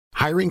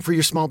Hiring for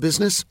your small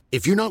business?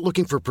 If you're not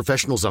looking for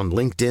professionals on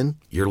LinkedIn,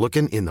 you're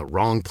looking in the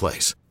wrong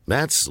place.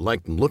 That's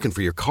like looking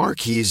for your car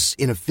keys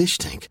in a fish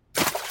tank.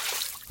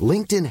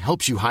 LinkedIn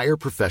helps you hire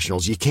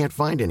professionals you can't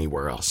find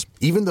anywhere else,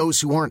 even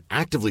those who aren't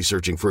actively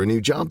searching for a new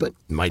job but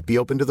might be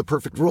open to the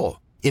perfect role.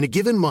 In a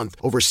given month,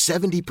 over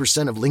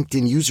 70% of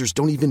LinkedIn users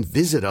don't even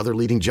visit other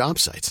leading job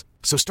sites.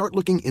 So start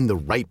looking in the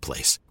right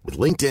place. With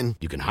LinkedIn,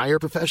 you can hire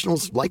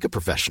professionals like a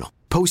professional.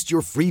 Post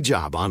your free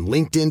job on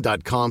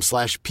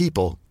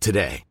linkedin.com/people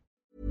today.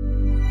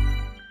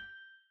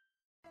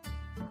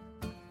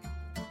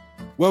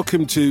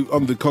 Welcome to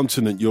On the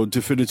Continent, your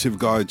definitive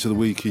guide to the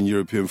week in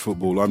European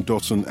football. I'm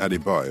Dotun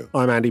Adebayo.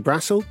 I'm Andy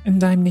Brassel.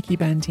 And I'm Nikki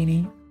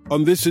Bantini.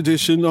 On this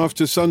edition,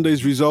 after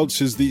Sunday's results,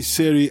 is the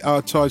Serie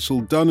A title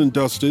done and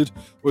dusted,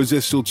 or is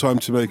there still time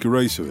to make a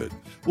race of it?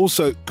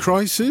 Also,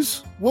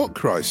 crisis? What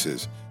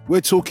crisis? We're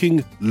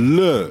talking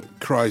le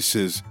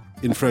crisis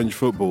in French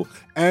football.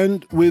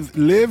 And with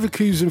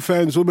Leverkusen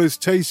fans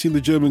almost tasting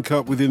the German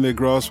Cup within their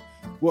grasp,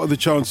 what are the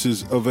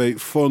chances of a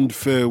fond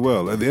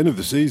farewell at the end of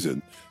the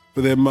season for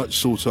their much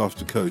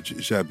sought-after coach,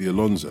 Xabi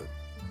Alonso?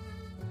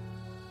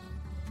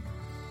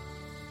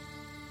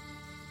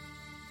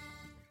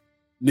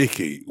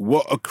 Nikki,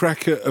 what a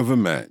cracker of a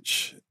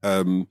match.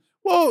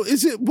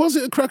 Was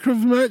it a cracker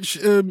of a match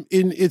in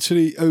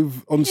Italy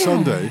on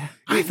Sunday?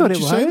 I thought it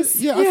was.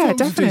 Yeah, I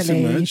thought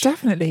it was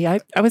definitely. I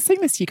was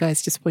saying this to you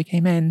guys just before we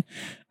came in.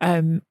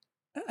 I'm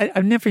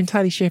never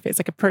entirely sure if it's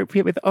like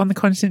appropriate with On the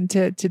Continent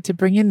to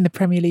bring in the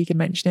Premier League and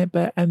mention it,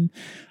 but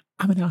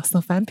I'm an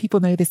Arsenal fan. People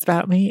know this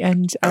about me,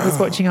 and I was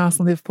watching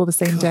Arsenal Liverpool the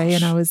same day,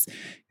 and I was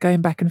going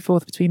back and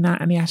forth between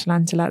that and the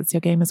Atalanta-Lazio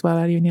game as well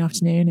earlier in the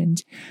afternoon.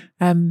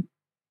 And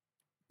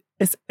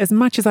as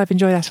much as I've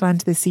enjoyed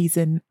Atalanta this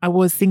season, I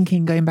was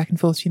thinking, going back and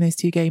forth between those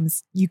two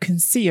games, you can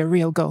see a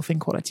real gulf in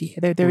quality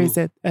here. There is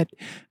an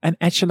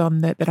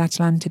echelon that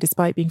Atalanta,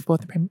 despite being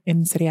fourth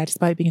in Serie A,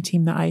 despite being a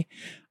team that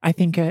I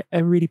think are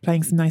really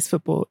playing some nice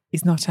football,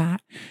 is not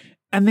at.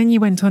 And then you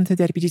went on to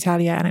Derby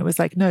d'Italia, and it was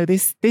like, no,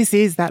 this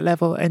is that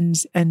level, and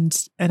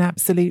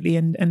absolutely,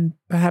 and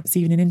perhaps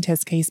even in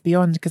Inter's case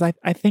beyond, because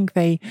I think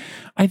they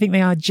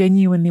are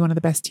genuinely one of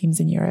the best teams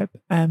in Europe.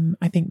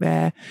 I think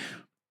they're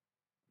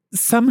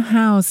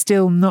somehow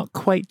still not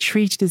quite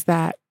treated as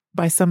that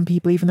by some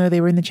people, even though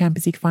they were in the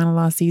Champions League final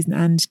last season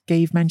and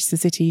gave Manchester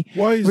City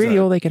really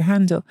all they could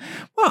handle.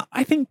 Well,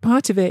 I think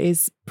part of it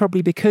is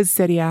probably because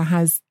Serie A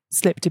has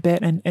slipped a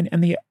bit, and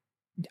the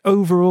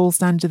overall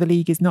standard of the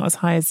league is not as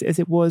high as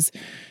it was,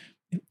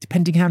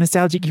 depending how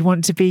nostalgic you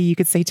want to be. You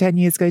could say 10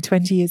 years ago,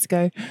 20 years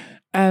ago.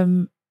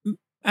 And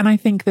I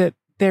think that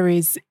there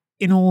is,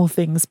 in all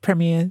things,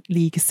 Premier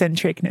League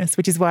centricness,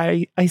 which is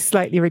why I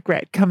slightly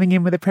regret coming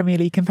in with a Premier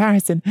League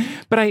comparison.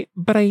 But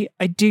I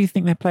do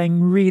think they're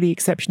playing really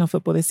exceptional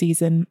football this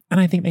season,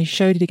 and I think they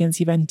showed it against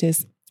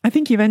Juventus. I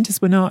think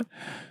Juventus were not,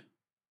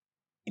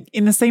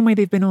 in the same way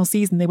they've been all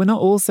season, they were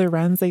not also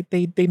rans. They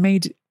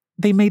made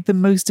the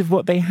most of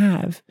what they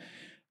have.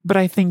 But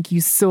I think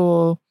you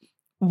saw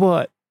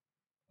what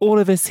all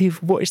of us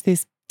who've watched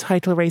this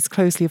title race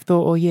closely have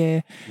thought all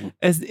year,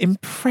 as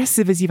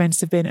impressive as Juventus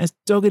have been, as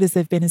dogged as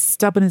they've been, as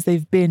stubborn as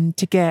they've been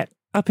to get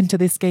up into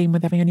this game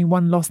with having only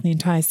one loss in the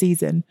entire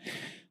season,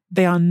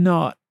 they are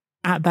not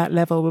at that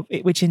level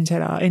which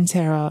Inter are.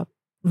 Inter are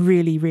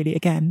really, really,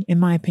 again, in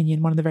my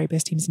opinion, one of the very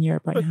best teams in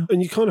Europe right now.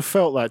 And you kind of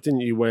felt that,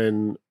 didn't you,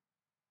 when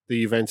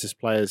the Juventus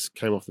players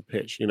came off the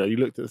pitch? You know, you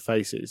looked at the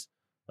faces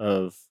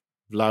of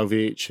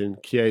Vlahovic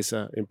and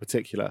Chiesa in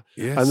particular,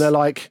 and they're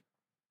like,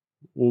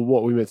 well,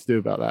 what are we meant to do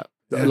about that?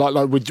 Yeah.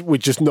 Like we're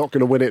just not going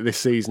to win it this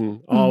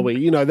season, are we?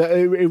 You know,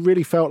 it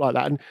really felt like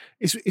that. And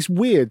it's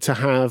weird to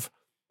have,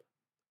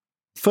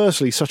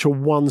 firstly, such a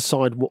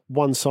one-sided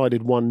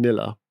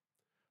 1-0,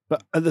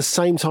 but at the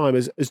same time,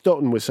 as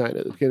Dotun was saying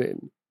at the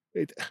beginning,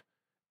 it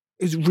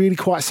was really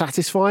quite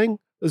satisfying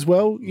as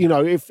well. You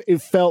know,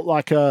 it felt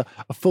like a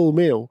full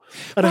meal.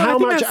 And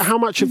how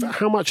much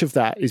of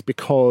that is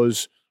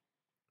because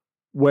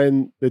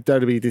when the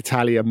Derby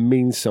d'Italia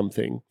means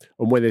something,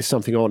 and when there's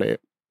something on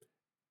it,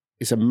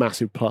 it's a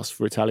massive plus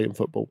for Italian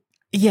football.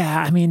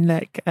 Yeah, I mean,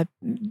 look,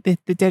 the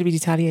Derby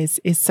d'Italia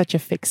is such a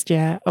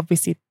fixture.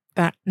 Obviously,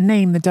 that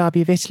name, the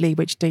Derby of Italy,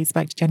 which dates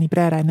back to Gianni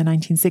Brera in the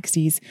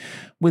 1960s,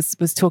 was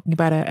talking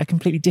about a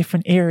completely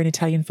different era in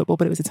Italian football,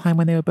 but it was a time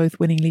when they were both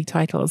winning league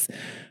titles.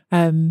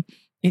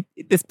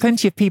 There's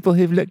plenty of people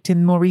who've looked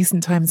in more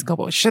recent times and go,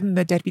 well, shouldn't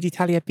the Derby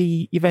d'Italia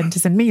be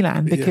Juventus and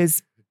Milan?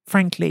 Because,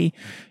 frankly,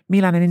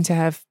 Milan and Inter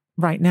have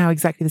right now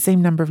exactly the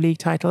same number of league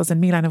titles, and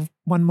Milan have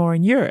won more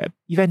in Europe.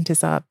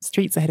 Juventus are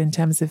streets ahead in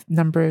terms of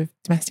number of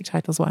domestic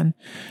titles won.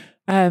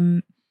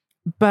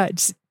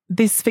 But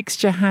this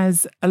fixture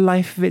has a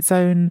life of its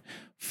own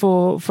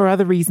for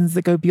other reasons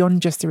that go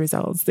beyond just the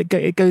results.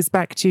 It goes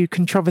back to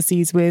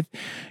controversies with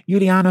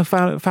Giuliano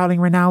fouling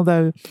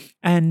Ronaldo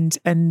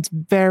and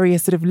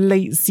various sort of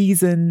late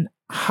season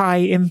high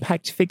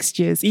impact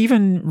fixtures,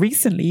 even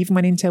recently, even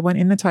when Inter went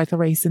in the title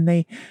race and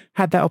they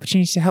had that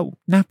opportunity to help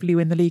Napoli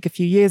win the league a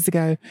few years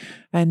ago.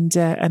 And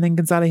then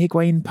Gonzalo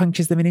Higuain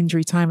punctures them in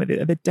injury time at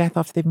the death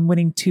after they've been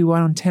winning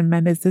 2-1 on 10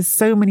 men. There's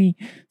so many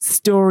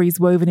stories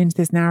woven into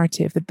this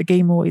narrative that the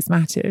game always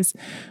matters.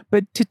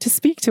 But to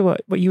speak to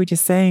what you were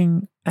just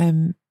saying,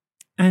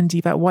 Andy,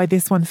 about why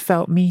this one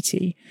felt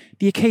meaty.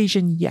 The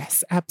occasion,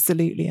 yes,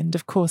 absolutely. And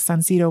of course, San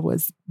Siro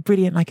was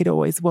brilliant like it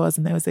always was.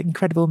 And there was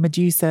incredible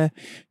Medusa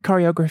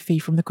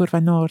choreography from the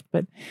Curva Nord.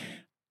 But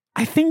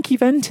I think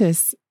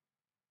Juventus,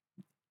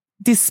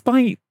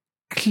 despite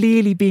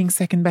clearly being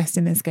second best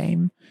in this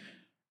game,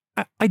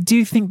 I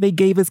do think they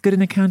gave as good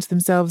an account of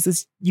themselves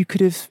as you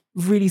could have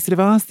really sort of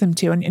asked them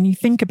to. And you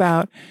think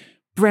about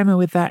Bremer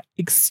with that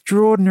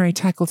extraordinary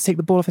tackle to take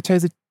the ball off the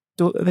toes of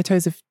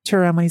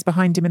Thuram when he's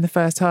behind him in the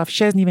first half.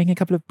 Szczesny making a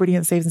couple of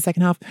brilliant saves in the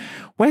second half.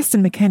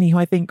 Weston McKennie, who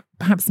I think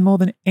perhaps more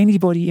than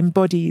anybody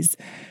embodies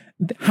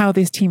how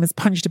this team has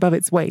punched above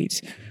its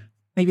weight.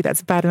 Maybe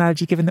that's a bad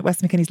analogy given that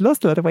Weston McKennie's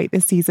lost a lot of weight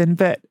this season,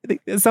 but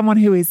someone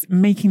who is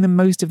making the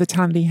most of the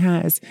talent he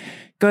has,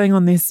 going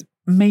on this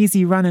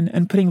mazy run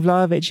and putting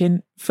Vlahovic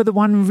in for the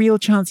one real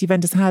chance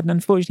Juventus had, and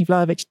unfortunately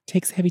Vlahovic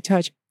takes a heavy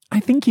touch. I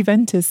think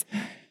Juventus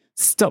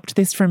stopped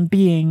this from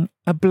being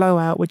a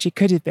blowout, which it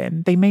could have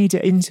been. They made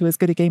it into as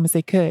good a game as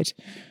they could.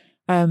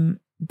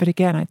 But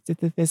again,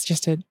 there's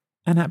just an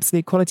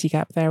absolute quality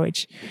gap there,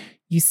 which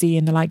you see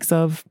in the likes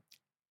of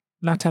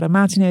Lautaro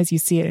Martinez, you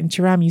see it in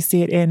Thuram, you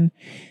see it in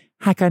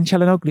Hakan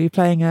Çalhanoğlu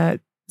playing a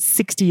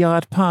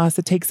 60-yard pass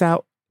that takes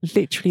out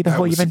literally the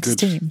whole Juventus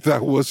team.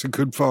 That was a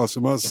good pass,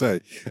 I must say.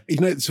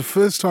 It's the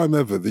first time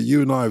ever that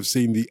you and I have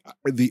seen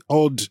the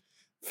odd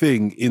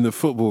thing in a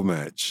football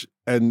match,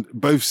 and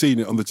both seen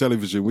it on the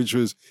television, which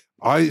was,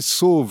 I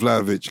saw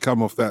Vlahovic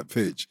come off that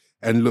pitch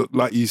and look,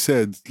 like you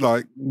said,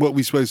 like what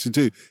we're supposed to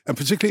do. And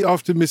particularly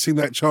after missing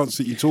that chance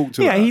that you talked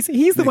about. Yeah,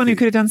 he's the one who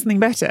could have done something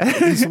better.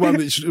 He's the one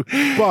that should.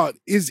 But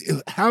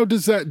how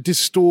does that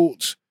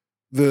distort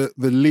the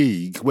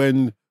league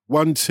when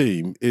one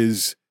team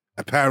is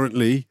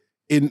apparently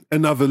in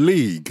another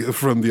league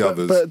from the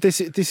others? But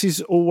this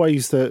is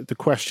always the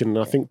question, and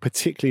I think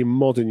particularly in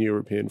modern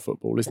European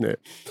football, isn't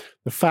it?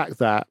 The fact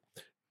that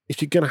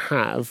if you're going to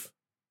have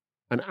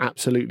an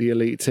absolutely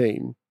elite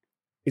team,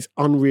 it's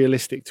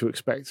unrealistic to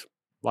expect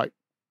like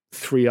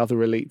 3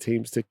 other elite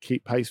teams to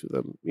keep pace with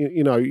them.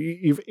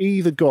 You've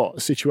either got a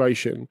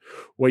situation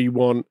where you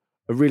want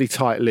a really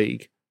tight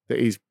league that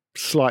is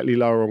slightly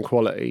lower on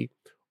quality,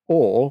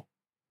 or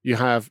you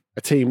have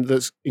a team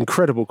that's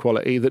incredible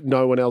quality that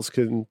no one else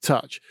can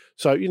touch.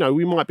 So,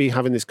 we might be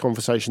having this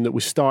conversation that we're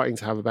starting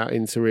to have about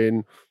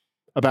Inter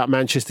about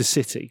Manchester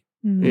City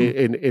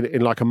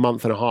in like a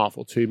month and a half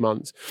or 2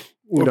 months.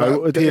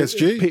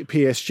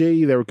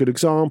 PSG? They're a good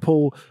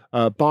example.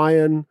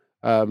 Bayern,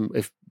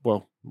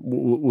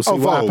 we'll see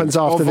what happens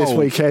after this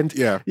weekend.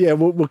 Yeah,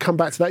 we'll come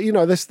back to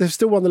that. They've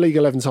still won the league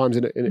 11 times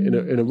in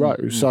a row.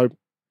 Mm-hmm. So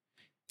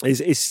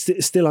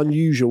it's still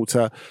unusual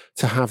to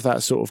have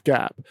that sort of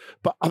gap.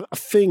 But I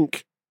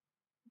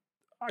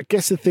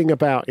guess the thing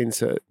about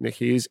Inter,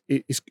 Nicky, is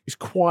it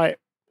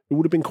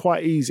would have been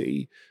quite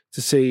easy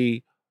to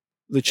see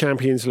the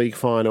Champions League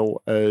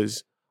final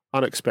as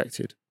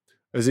unexpected,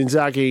 as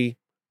Inzaghi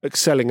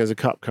excelling as a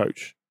cup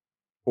coach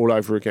all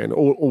over again,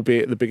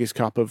 albeit the biggest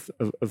cup of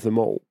them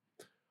all.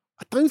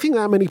 I don't think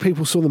that many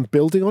people saw them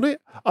building on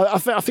it. I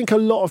think a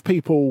lot of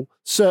people,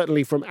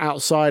 certainly from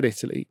outside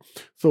Italy,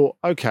 thought,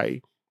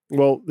 okay,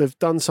 well, they've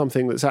done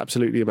something that's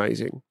absolutely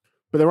amazing,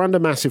 but they're under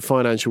massive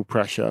financial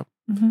pressure.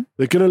 Mm-hmm.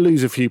 They're going to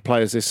lose a few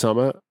players this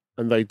summer,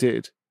 and they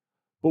did.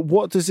 But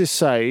what does this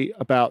say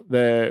about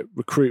their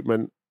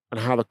recruitment and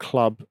how the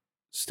club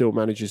still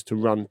manages to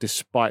run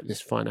despite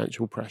this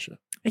financial pressure?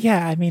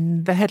 Yeah, I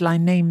mean, the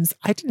headline names,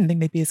 I didn't think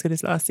they'd be as good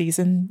as last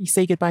season. You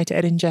say goodbye to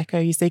Edin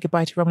Dzeko, you say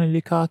goodbye to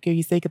Romelu Lukaku,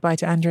 you say goodbye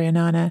to Andrea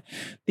Nana.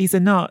 These are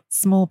not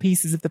small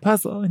pieces of the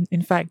puzzle.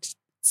 In fact,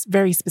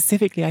 very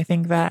specifically, I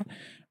think that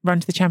run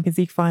to the Champions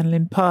League final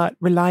in part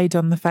relied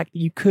on the fact that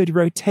you could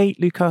rotate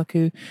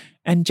Lukaku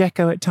and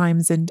Dzeko at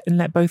times and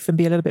let both of them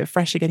be a little bit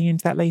fresher getting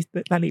into that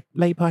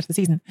late part of the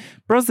season.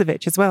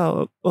 Brozovic as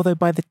well, although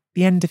by the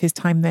end of his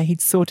time there,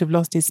 he'd sort of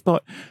lost his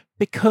spot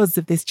because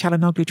of this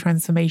Çalhanoğlu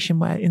transformation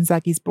where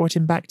Inzaghi's brought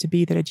him back to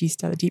be the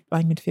regista, the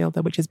deep-lying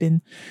midfielder, which has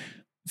been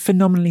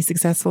phenomenally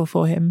successful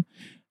for him.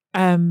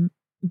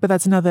 But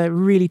that's another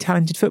really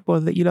talented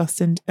footballer that you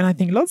lost. And I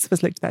think lots of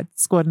us looked at that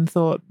squad and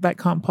thought that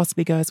can't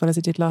possibly go as well as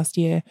it did last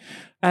year.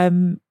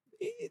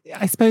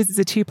 I suppose it's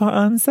a 2-part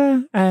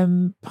answer.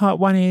 Part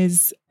one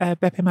is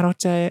Beppe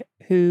Marotta,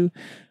 who,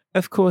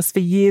 of course, for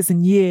years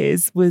and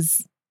years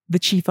was the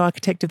chief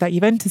architect of that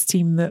Juventus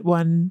team that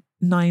won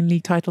 9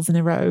 league titles in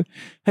a row,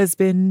 has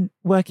been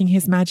working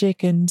his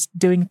magic and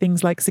doing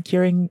things like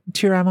securing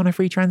Thuram on a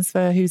free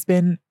transfer, who's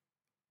been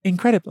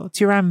incredible.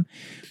 Thuram,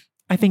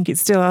 I think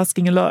it's still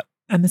asking a lot,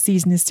 and the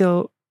season is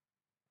still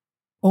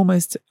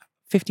almost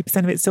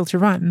 50% of it still to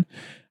run.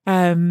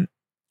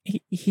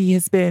 He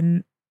has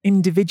been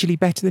individually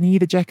better than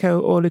either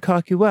Dzeko or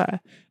Lukaku were.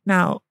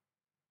 Now,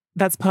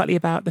 that's partly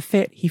about the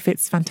fit. He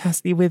fits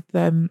fantastically with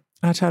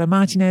Lautaro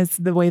Martinez,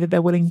 the way that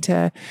they're willing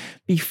to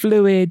be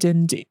fluid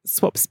and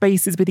swap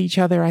spaces with each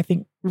other, I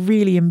think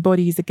really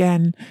embodies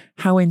again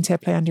how Inter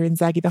play under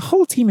Inzaghi. The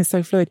whole team is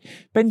so fluid.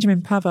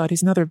 Benjamin Pavard,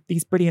 who's another of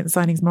these brilliant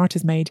signings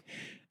Morata's made,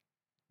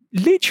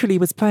 literally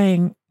was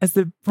playing as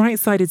the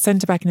right-sided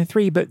centre-back in a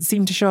 3, but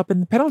seemed to show up in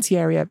the penalty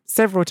area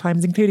several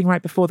times, including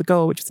right before the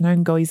goal, which was an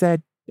own goal. He's there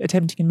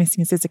attempting and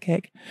missing a scissor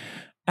kick.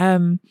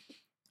 And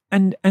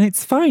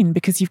it's fine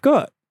because you've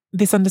got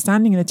this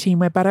understanding in the team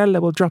where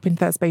Barella will drop into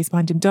that space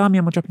behind him,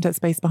 Darmian will drop into that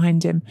space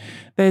behind him.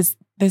 There's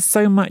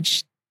so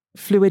much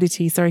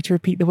fluidity, sorry to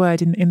repeat the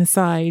word, in the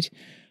side.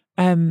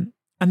 And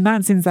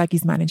that's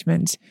Inzaghi's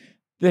management.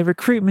 The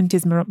recruitment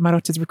is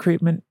Marotta's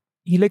recruitment.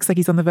 He looks like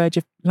he's on the verge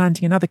of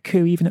landing another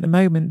coup even at the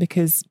moment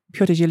because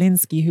Piotr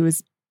Zielinski, who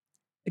was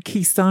a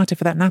key starter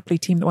for that Napoli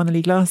team that won the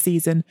league last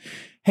season,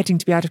 heading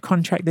to be out of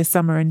contract this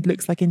summer, and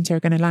looks like Inter are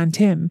going to land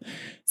him.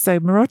 So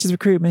Marotta's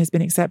recruitment has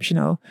been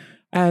exceptional.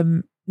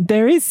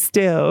 There is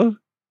still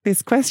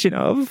this question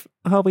of,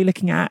 are we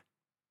looking at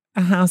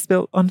a house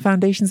built on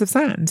foundations of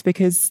sand?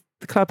 Because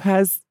the club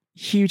has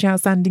huge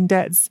outstanding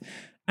debts,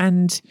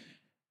 and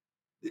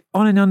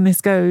on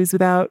this goes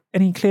without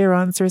any clear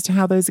answer as to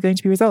how those are going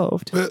to be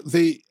resolved. But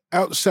the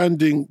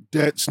outstanding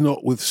debts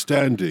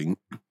notwithstanding,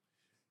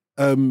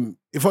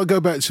 if I go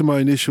back to my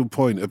initial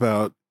point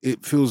about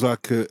it feels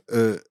like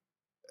a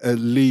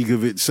league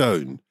of its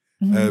own,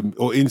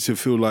 or Inter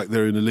feel like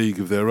they're in a league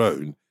of their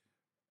own,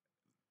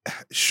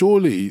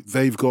 surely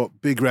they've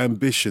got bigger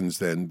ambitions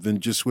then than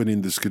just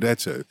winning the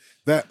Scudetto.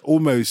 That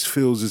almost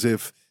feels as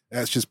if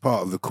that's just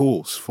part of the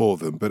course for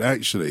them. But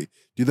actually,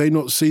 do they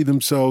not see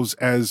themselves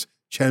as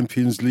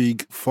Champions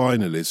League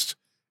finalists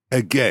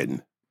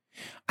again?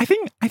 I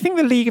think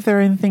the league of their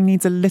own thing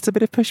needs a little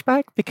bit of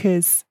pushback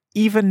because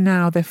even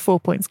now they're 4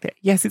 points clear.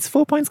 Yes, it's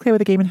 4 points clear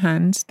with a game in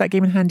hand. That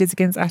game in hand is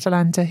against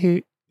Atalanta,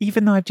 who,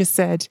 even though I've just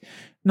said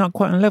not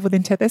quite on level with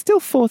Inter, they're still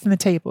fourth in the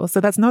table.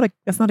 So that's not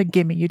a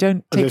gimme. You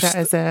don't take that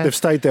as a... They've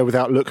stayed there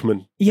without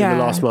Lookman in the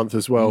last month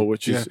as well,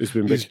 which has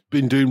been big. He's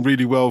been doing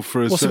really well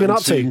for us. What's he been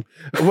up to?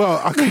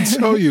 Well, I can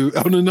tell you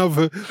on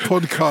another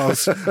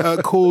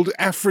podcast called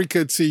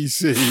Africa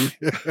TC.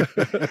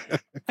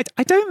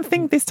 I don't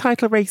think this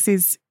title race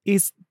is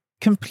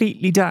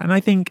completely done. I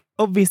think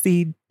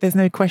obviously there's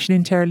no question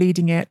Inter are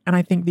leading it, and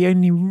I think the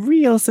only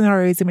real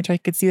scenarios in which I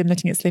could see them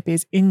letting it slip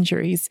is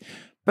injuries.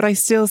 But I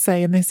still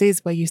say, and this is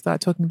where you start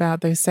talking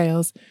about those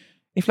sales,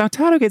 if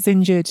Lautaro gets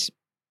injured,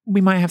 we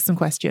might have some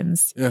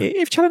questions. Yeah.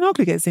 If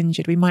Çalhanoğlu gets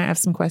injured, we might have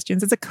some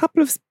questions. There's a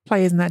couple of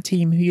players in that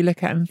team who you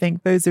look at and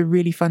think those are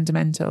really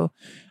fundamental,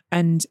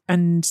 and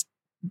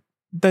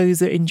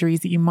those are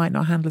injuries that you might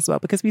not handle as well.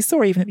 Because we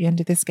saw even at the end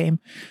of this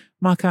game,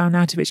 Marko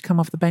Arnautovic come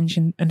off the bench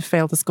and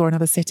fail to score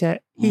another sitter.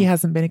 He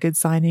hasn't been a good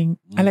signing.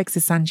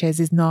 Alexis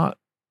Sanchez is not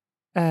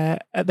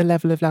at the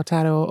level of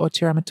Lautaro or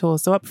Thuram at all.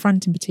 So up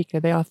front in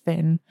particular, they are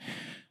thin.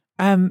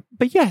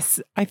 But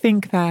yes, I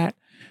think that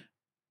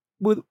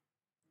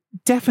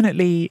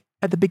definitely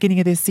at the beginning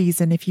of this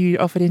season, if you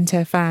offered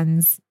Inter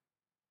fans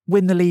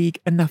win the league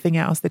and nothing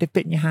else, they'd have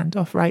bitten your hand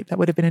off, right? That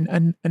would have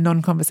been a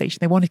non-conversation.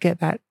 They want to get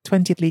that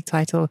 20th league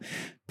title,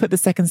 put the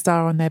second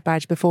star on their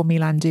badge before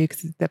Milan do,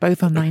 because they're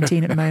both on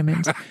 19 at the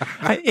moment.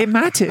 It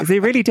matters.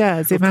 It really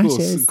does. It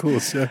matters. Of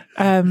course, yeah.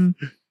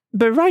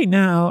 But right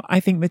now, I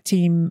think the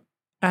team,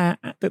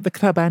 the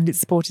club and its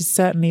supporters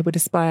certainly would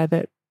aspire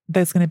that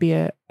there's going to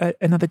be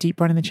another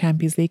deep run in the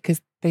Champions League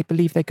because they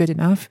believe they're good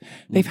enough.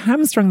 They've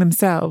hamstrung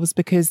themselves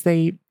because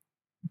they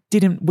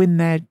didn't win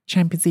their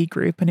Champions League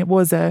group, and it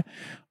was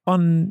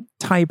on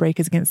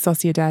tiebreakers against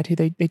Sociedad, who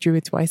they drew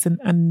with twice.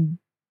 And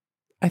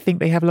I think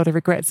they have a lot of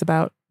regrets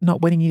about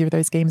not winning either of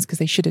those games because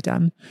they should have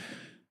done.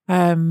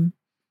 And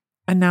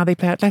now they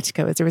play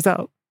Atletico as a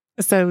result.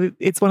 So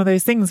it's one of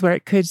those things where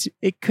it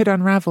could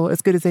unravel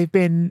as good as they've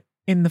been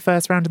in the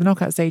first round of the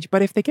knockout stage.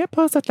 But if they get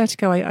past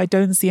Atletico, I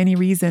don't see any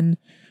reason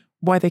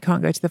why they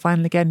can't go to the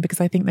final again,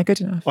 because I think they're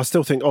good enough. I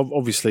still think,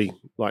 obviously,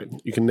 like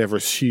you can never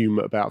assume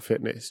about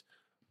fitness,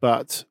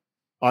 but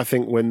I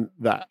think when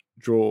that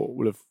draw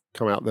will have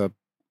come out the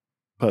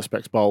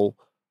Perspex Bowl,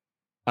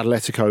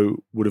 Atletico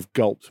would have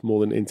gulped more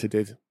than Inter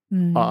did.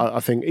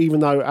 I think even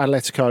though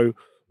Atletico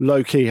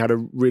low-key had a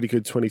really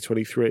good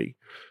 2023,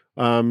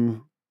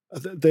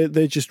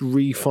 they're just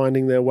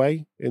refining their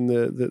way in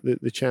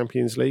the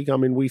Champions League. I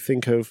mean, we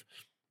think of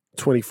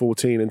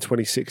 2014 and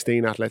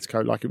 2016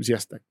 Atletico like it was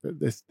yesterday.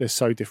 They're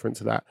so different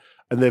to that.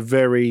 And they're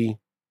very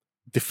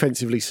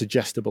defensively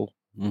suggestible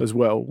as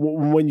well.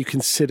 When you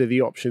consider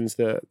the options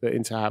that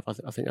Inter have,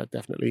 I think that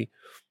definitely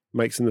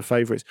makes them the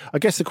favourites. I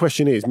guess the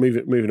question is,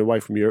 moving away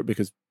from Europe,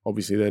 because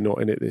obviously they're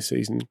not in it this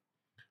season,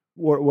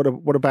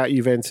 what about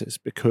Juventus?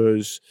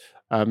 Because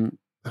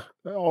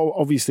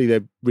obviously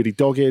they're really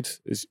dogged,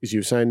 as you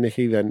were saying,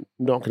 Nicky. They're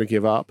not going to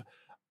give up.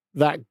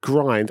 That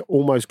grind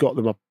almost got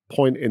them a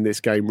point in this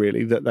game,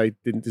 really, that they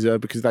didn't deserve,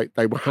 because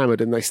they were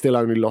hammered and they still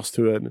only lost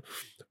to an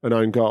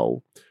own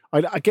goal.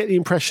 I get the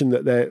impression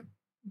that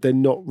they're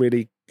not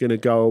really going to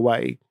go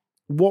away.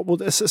 What will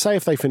say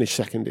if they finish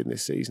second in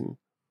this season?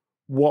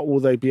 what will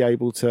they be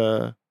able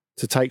to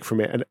take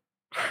from it, and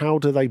how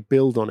do they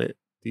build on it,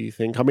 do you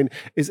think? I mean,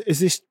 is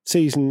this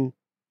season,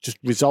 just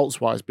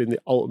results-wise, been the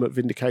ultimate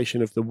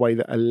vindication of the way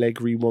that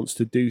Allegri wants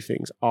to do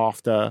things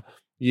after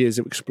years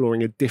of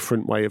exploring a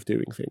different way of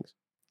doing things?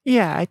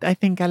 Yeah, I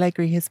think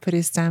Allegri has put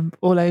his stamp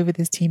all over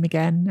this team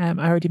again.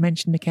 I already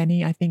mentioned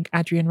McKennie. I think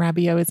Adrian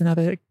Rabiot is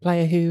another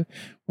player who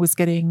was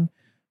getting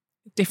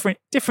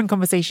different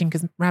conversation,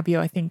 because Rabiot,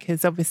 I think,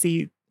 has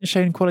obviously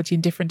shown quality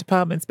in different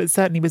departments, but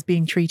certainly was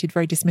being treated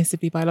very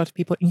dismissively by a lot of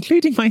people,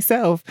 including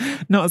myself,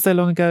 not so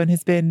long ago, and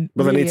has been...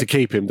 Well, they need to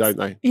keep him, don't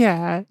they?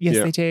 Yeah, yes,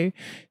 they do.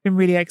 Been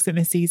really excellent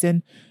this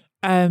season.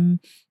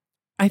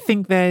 I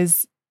think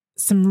there's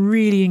some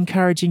really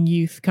encouraging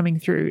youth coming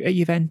through at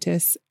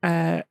Juventus,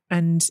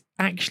 and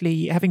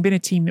actually, having been a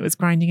team that was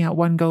grinding out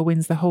 1-goal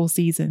wins the whole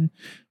season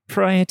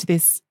prior to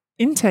this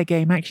Inter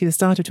game, actually the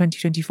start of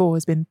 2024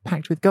 has been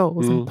packed with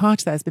goals, and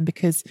part of that has been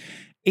because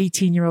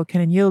 18-year-old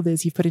Kenan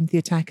Yildiz you've put into the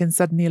attack, and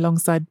suddenly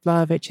alongside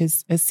Vlahovic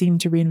has seemed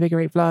to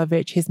reinvigorate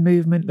Vlahovic. His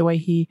movement, the way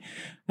he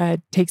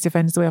takes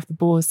defenders away off the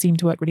ball, seemed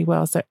to work really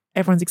well. So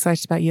everyone's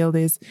excited about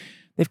Yildiz.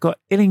 They've got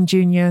Illing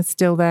Jr.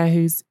 still there,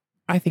 who's,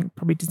 I think,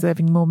 probably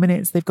deserving more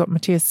minutes. They've got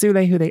Matthias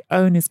Sule, who they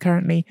own, is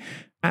currently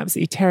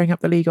absolutely tearing up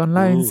the league on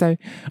loan. So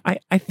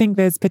I think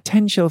there's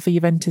potential for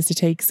Juventus to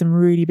take some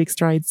really big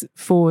strides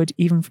forward,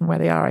 even from where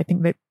they are. I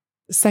think that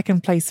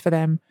second place for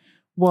them,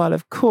 while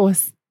of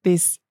course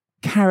this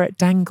carrot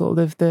dangled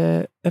of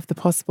the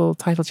possible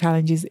title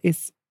challenges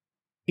is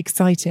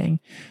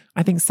exciting,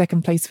 I think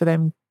second place for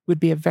them would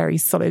be a very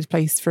solid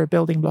place for a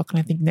building block. And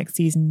I think next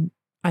season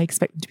I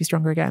expect them to be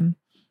stronger again.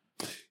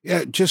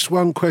 Yeah, just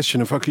one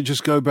question. If I could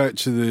just go back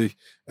to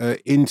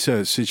the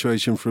Inter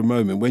situation for a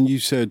moment. When you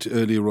said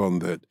earlier on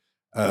that,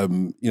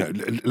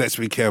 let's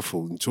be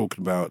careful in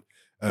talking about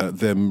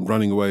them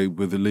running away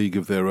with a league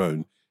of their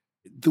own.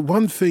 The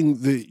one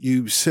thing that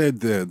you said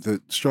there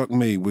that struck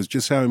me was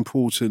just how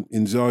important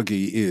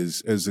Inzaghi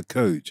is as a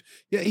coach.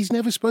 Yeah, he's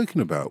never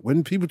spoken about.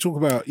 When people talk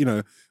about,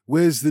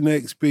 where's the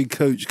next big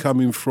coach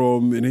coming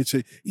from in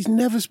Italy, he's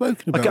never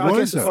spoken about.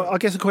 I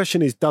guess the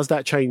question is, does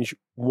that change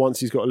once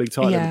he's got a league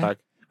title in the bag?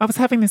 I was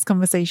having this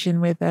conversation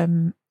with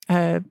Mino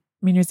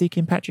Zuki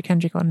and Patrick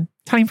Hendrick on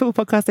Italian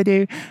Football Podcast. I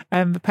do.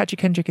 But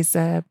Patrick Hendrick is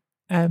a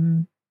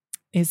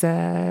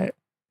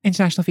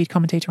international feed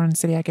commentator on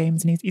Serie A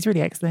games, and he's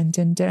really excellent.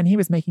 And he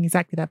was making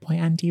exactly that point.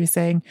 And he was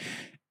saying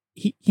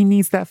he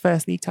needs that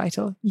first league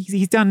title.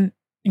 He's done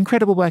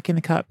incredible work in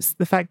the cups.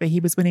 The fact that he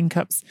was winning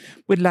cups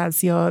with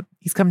Lazio,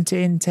 he's come to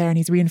Inter and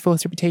he's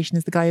reinforced reputation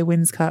as the guy who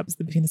wins cups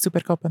between the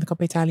Supercoppa and the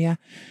Coppa Italia,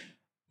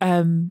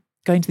 going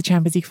to the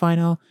Champions League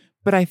final.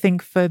 But I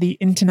think for the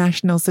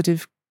international sort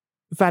of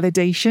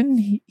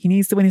validation, he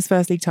needs to win his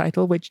first league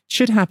title, which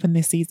should happen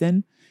this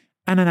season.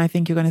 And then I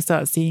think you're going to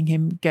start seeing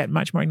him get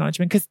much more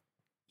acknowledgement, because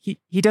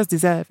he does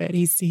deserve it.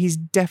 He's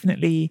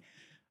definitely,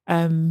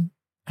 I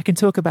can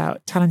talk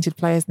about talented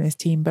players in this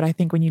team, but I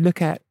think when you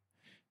look at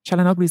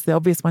Çalhanoğlu's the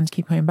obvious one to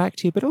keep coming back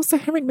to, but also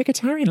Henrik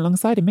Mkhitaryan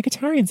alongside him.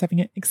 Mkhitaryan's having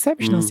an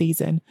exceptional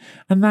season,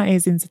 and that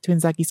is to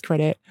Inzaghi's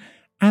credit,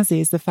 as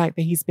is the fact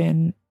that he's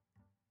been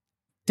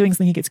doing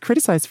something he gets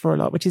criticised for a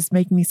lot, which is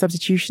making these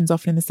substitutions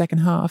often in the second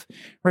half,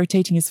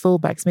 rotating his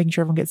fullbacks, making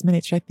sure everyone gets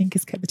minutes, which I think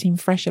has kept the team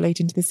fresher late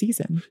into the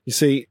season. You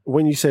see,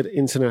 when you said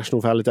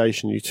international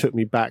validation, you took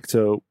me back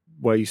to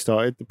where you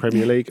started, the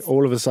Premier League.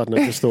 All of a sudden,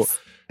 I just thought,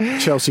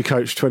 Chelsea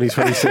coach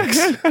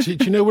 2026. Do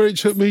you know where it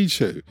took me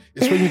to?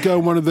 It's when you go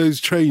on one of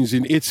those trains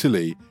in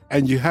Italy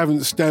and you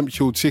haven't stamped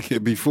your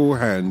ticket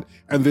beforehand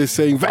and they're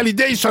saying,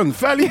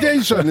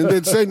 validation, and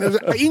they're saying,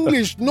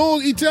 English,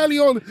 no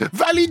Italian,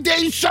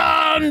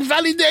 validation.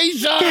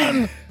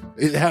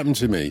 It happened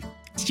to me.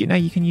 Did you know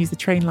you can use the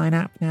Trainline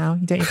app now?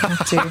 You don't even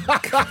have to.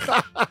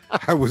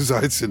 How was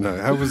I to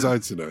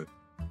know?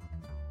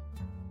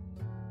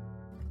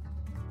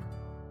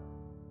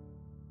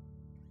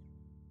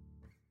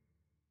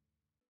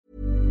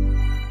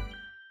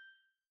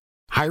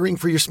 Hiring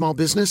for your small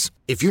business?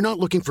 If you're not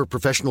looking for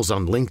professionals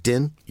on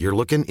LinkedIn, you're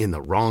looking in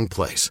the wrong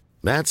place.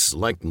 That's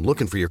like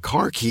looking for your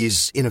car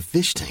keys in a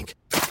fish tank.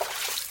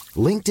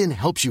 LinkedIn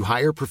helps you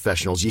hire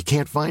professionals you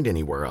can't find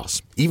anywhere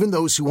else, even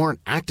those who aren't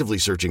actively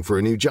searching for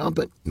a new job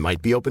but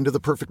might be open to the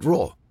perfect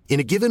role. In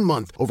a given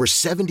month, over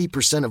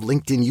 70% of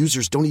LinkedIn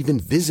users don't even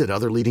visit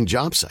other leading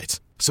job sites.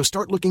 So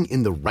start looking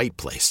in the right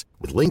place.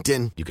 With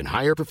LinkedIn, you can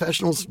hire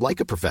professionals like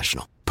a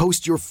professional.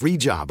 Post your free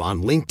job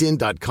on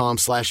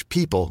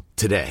linkedin.com/people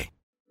today.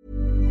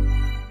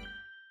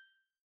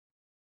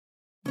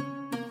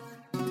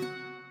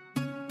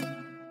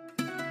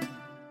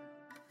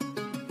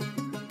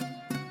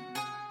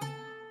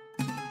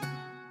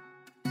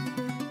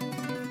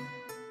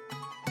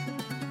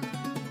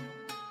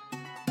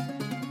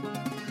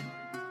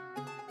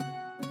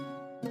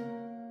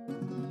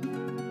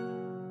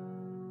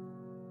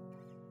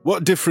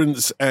 What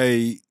difference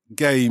a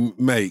game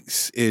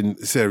makes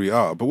in Serie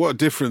A, but what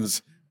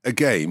difference a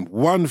game,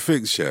 one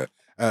fixture,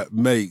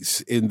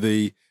 makes in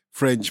the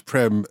French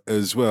Prem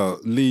as well.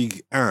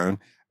 Ligue 1,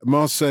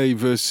 Marseille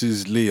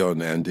versus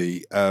Lyon,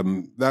 Andy.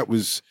 That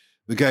was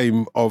the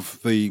game of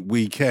the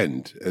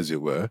weekend, as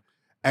it were.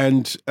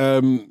 And,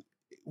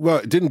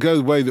 it didn't go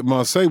the way that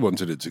Marseille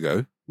wanted it to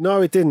go.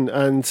 No, it didn't.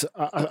 And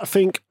I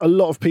think a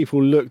lot of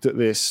people looked at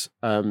this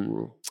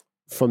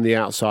from the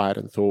outside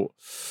and thought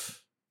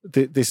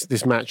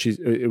this match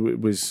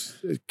was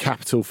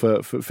capital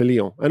for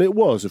Lyon. And it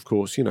was, of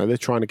course. They're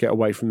trying to get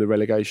away from the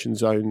relegation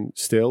zone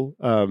still.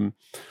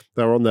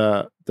 They're on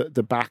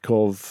the back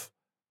of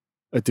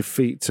a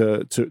defeat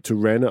to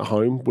Rennes at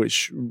home,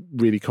 which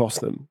really cost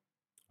them.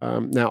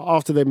 Now,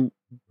 after them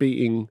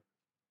beating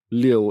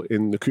Lille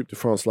in the Coupe de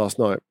France last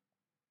night,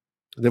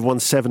 they've won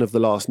 7 of the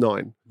last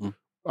 9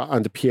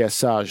 under Pierre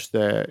Sage,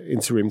 their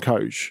interim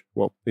coach.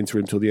 Well,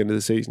 interim till the end of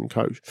the season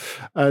coach.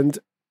 And,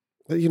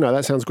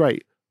 that sounds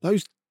great.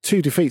 Those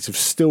 2 defeats have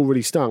still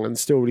really stung and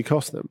still really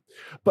cost them.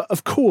 But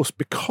of course,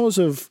 because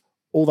of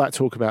all that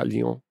talk about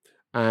Lyon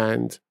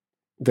and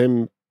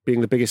them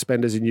being the biggest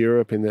spenders in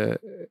Europe in the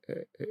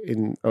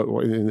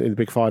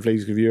big 5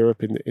 leagues of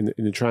Europe in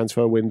the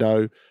transfer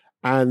window,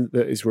 and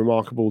that it's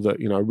remarkable that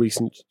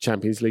recent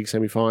Champions League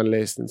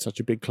semi-finalist and such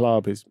a big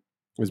club has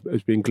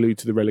been glued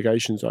to the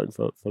relegation zone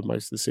for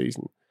most of the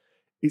season.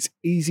 It's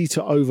easy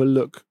to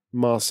overlook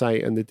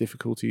Marseille and the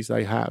difficulties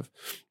they have.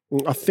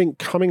 I think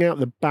coming out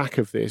the back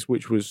of this,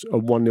 which was a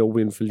 1-0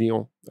 win for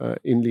Lyon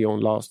in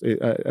Lyon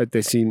at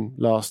Dessines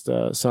last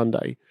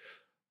Sunday,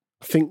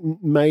 I think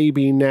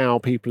maybe now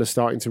people are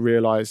starting to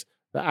realise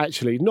that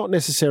actually not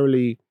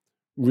necessarily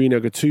Rino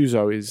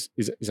Gattuso is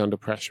under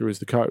pressure as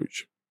the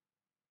coach,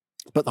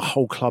 but the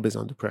whole club is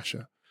under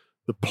pressure.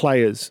 The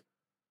players,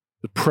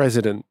 the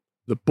president,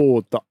 the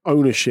board, the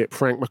ownership,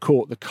 Frank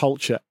McCourt, the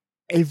culture,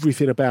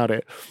 everything about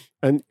it.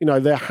 And,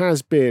 there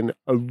has been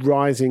a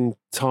rising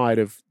tide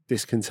of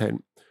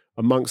discontent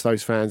amongst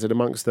those fans and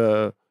amongst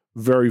the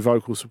very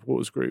vocal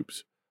supporters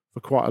groups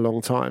for quite a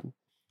long time.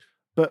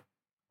 But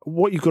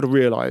what you've got to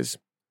realise,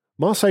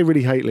 Marseille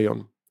really hate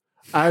Lyon.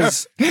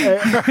 As people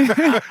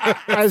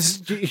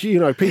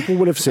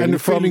will have seen. And the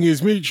feeling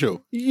is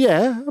mutual.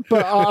 Yeah,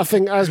 but I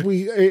think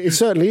it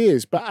certainly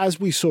is. But as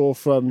we saw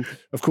from,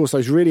 of course,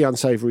 those really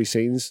unsavoury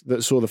scenes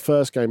that saw the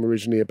first game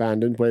originally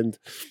abandoned when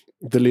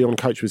the Lyon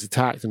coach was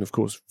attacked, and of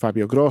course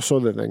Fabio Grosso,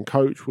 the then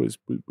coach, was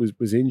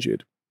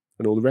injured,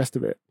 and all the rest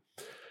of it.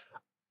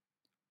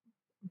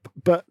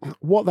 But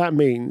what that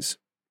means,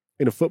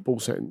 in a football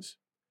sense,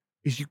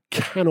 is you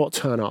cannot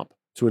turn up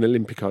to an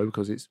Olympico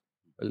because it's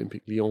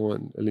Olympique Lyon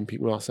and Olympique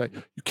Marseille.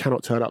 You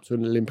cannot turn up to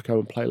an Olympico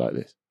and play like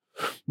this.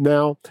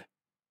 Now,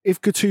 if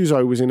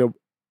Gattuso was in a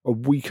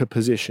weaker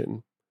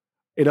position,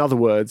 in other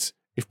words,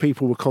 if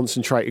people were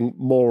concentrating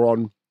more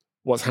on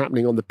what's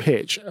happening on the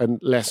pitch and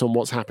less on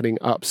what's happening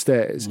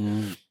upstairs,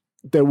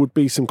 there would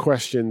be some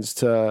questions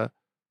to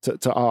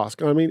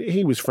ask. I mean,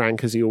 he was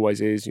frank, as he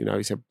always is.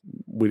 He said,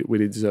 we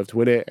didn't deserve to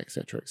win it,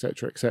 etc.,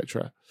 etc.,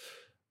 etc.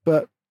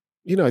 But,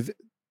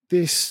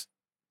 this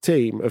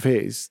team of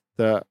his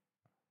that,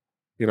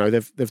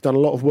 they've done a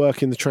lot of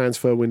work in the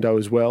transfer window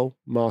as well,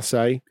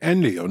 Marseille.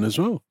 And Lyon as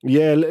well.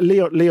 Yeah,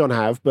 Lyon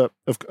have, but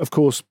of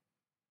course,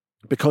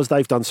 because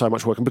they've done so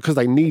much work and because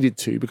they needed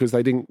to, because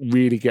they didn't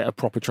really get a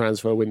proper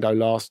transfer window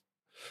last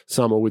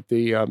summer with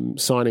the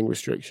signing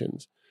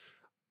restrictions,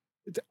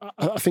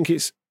 I think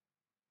it's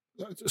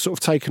sort of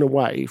taken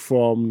away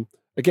from,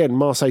 again,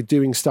 Marseille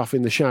doing stuff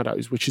in the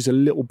shadows, which is a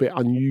little bit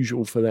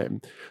unusual for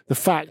them. The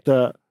fact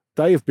that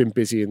they have been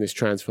busy in this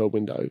transfer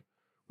window,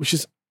 which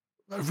is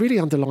really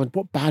underlined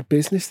what bad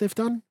business they've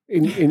done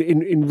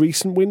in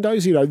recent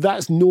windows.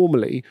 That's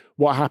normally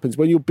what happens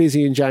when you're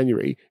busy in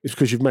January. It's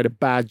because you've made a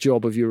bad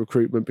job of your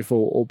recruitment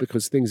before, or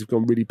because things have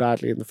gone really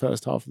badly in the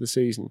first half of the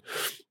season.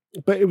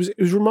 But it was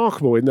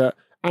remarkable in that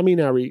Amin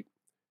Ari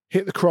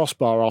hit the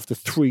crossbar after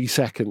 3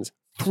 seconds.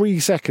 3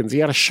 seconds. He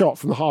had a shot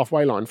from the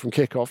halfway line from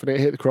kickoff and it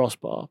hit the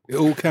crossbar. It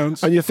all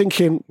counts. And you're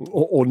thinking,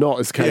 or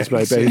not, as the case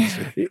may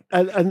be.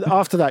 And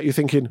after that, you're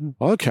thinking,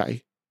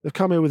 okay, they've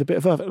come in with a bit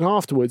of effort. And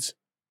afterwards,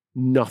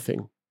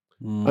 nothing.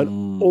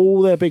 And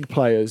all their big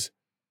players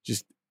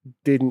just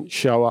didn't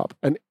show up.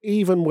 And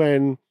even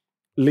when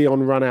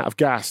Lyon run out of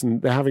gas,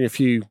 and they're having a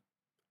few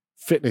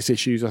fitness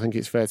issues, I think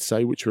it's fair to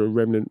say, which are a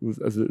remnant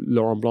of the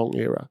Laurent Blanc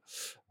era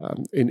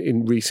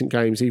in recent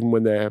games, even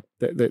when they're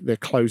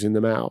closing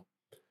them out,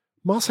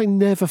 Marseille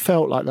never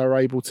felt like they were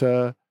able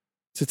to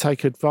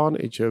take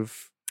advantage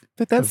of.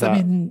 But that's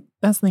something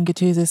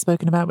Gattuso's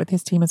spoken about with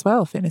his team as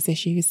well, fitness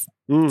issues.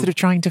 Sort of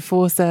trying to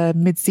force a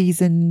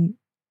mid-season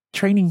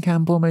training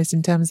camp almost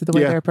in terms of the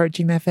way they're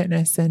approaching their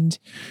fitness. And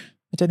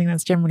I don't think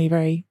that's generally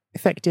very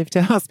effective. To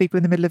ask people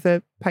in the middle of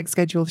a packed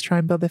schedule to try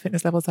and build their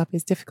fitness levels up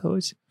is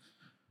difficult.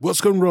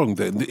 What's gone wrong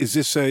then? Is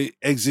this a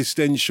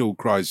existential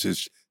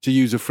crisis, to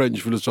use a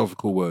French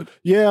philosophical word?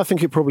 Yeah, I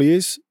think it probably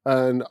is.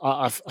 And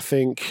I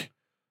think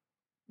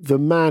the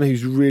man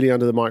who's really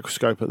under the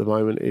microscope at the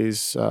moment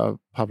is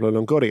Pablo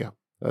Longoria,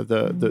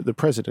 the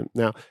president.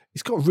 Now,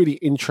 he's got a really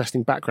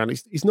interesting background.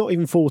 He's not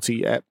even 40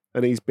 yet,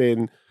 and he's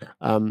been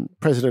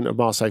president of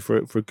Marseille for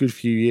a good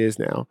few years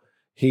now.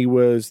 He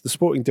was the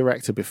sporting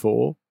director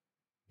before.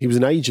 He was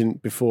an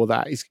agent before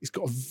that. He's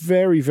got a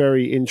very,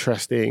 very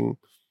interesting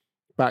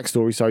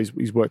backstory. So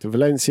he's worked at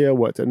Valencia,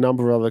 worked at a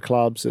number of other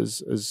clubs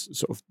as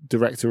sort of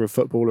director of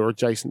football or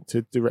adjacent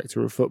to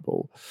director of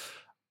football.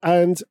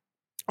 And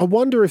I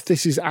wonder if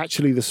this is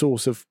actually the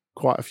source of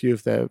quite a few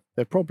of their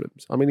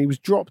problems. I mean, he was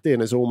dropped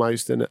in as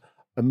almost an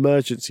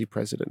emergency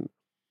president.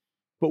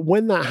 But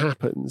when that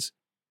happens,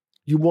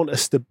 you want a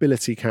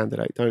stability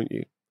candidate, don't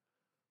you?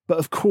 But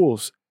of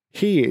course,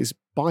 he is,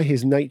 by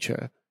his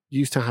nature,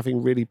 used to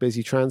having really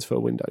busy transfer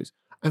windows.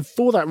 And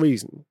for that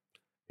reason,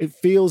 it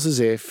feels as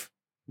if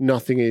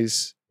nothing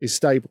is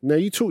stable. Now,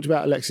 you talked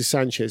about Alexis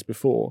Sanchez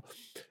before.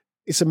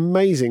 It's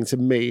amazing to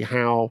me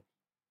how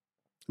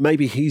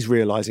maybe he's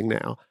realising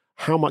now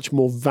how much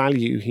more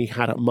value he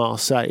had at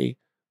Marseille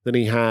than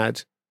he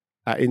had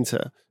at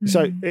Inter. Mm.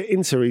 So at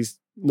Inter, he's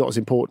not as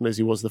important as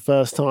he was the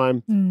first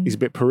time. Mm. He's a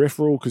bit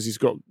peripheral because he's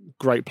got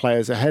great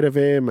players ahead of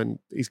him and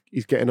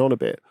he's getting on a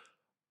bit.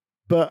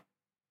 But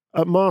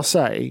at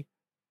Marseille,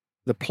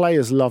 the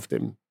players loved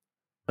him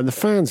and the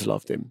fans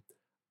loved him.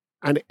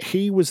 And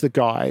he was the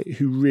guy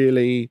who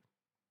really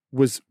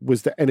was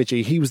the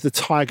energy. He was the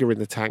tiger in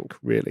the tank,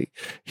 really.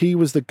 He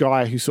was the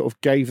guy who sort of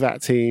gave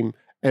that team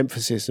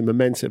emphasis and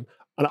momentum.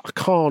 And I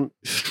can't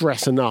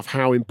stress enough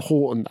how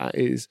important that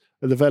is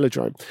at the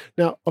Velodrome.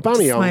 Now,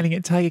 Aubameyang... Smiling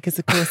at Tiger because,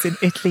 of course, in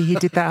Italy, he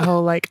did that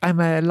whole, I'm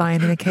a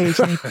lion in a cage,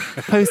 and he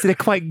posted a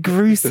quite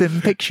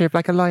gruesome picture of,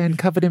 a lion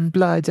covered in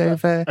blood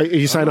over... Are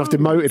you saying I've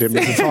demoted him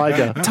as a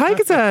tiger?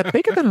 Tigers are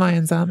bigger than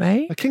lions, aren't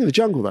they? A king of the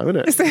jungle, though,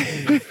 isn't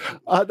it?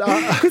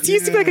 Because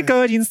used to be a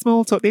Guardian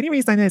Small Talk. The only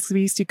reason I know is because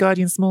we used to do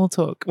Guardian Small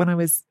Talk when I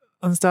was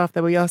on staff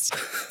there. We asked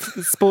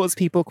sports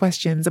people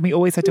questions, and we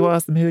always had to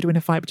ask them who would win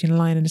a fight between a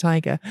lion and a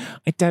tiger.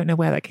 I don't know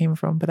where that came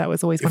from, but that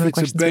was always one of the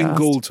questions we asked. If it's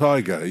a Bengal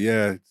tiger,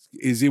 yeah,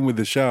 he's in with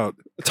the shout.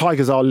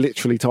 Tigers are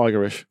literally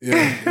tigerish.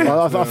 Yeah.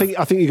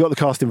 I think you got the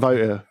casting vote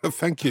here.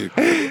 Thank you.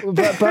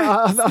 But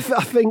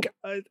I think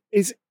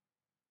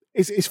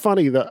it's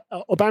funny that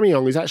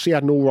Aubameyang has actually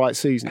had an all right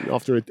season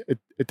after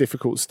a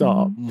difficult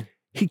start. Mm.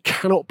 He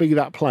cannot be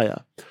that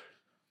player.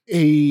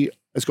 He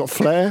has got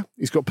flair.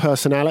 He's got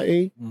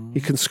personality. Mm.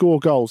 He can score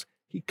goals.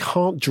 He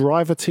can't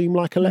drive a team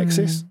like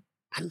Alexis.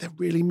 And they're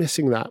really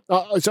missing that.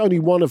 It's only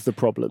one of the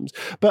problems.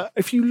 But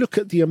if you look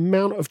at the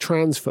amount of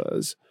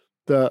transfers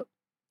that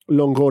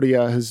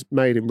Longoria has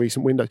made in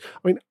recent windows,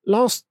 I mean,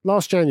 last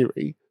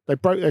January, they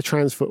broke their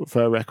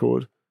transfer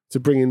record to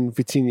bring in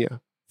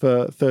Vitinha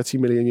for 30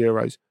 million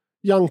euros.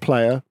 Young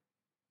player,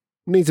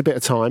 needs a bit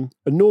of time,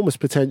 enormous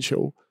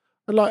potential.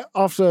 And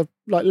after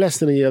less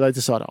than a year, they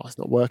decide, it's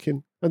not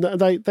working. And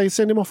they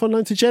send him off on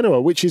loan to Genoa,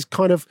 which is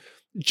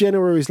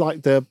Genoa is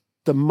like the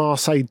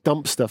Marseille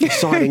dumpster for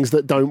signings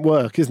that don't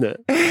work, isn't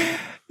it?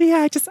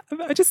 Yeah,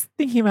 I'm just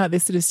thinking about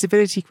this sort of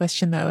stability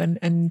question though,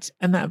 and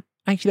that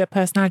actually that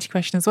personality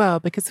question as well,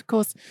 because of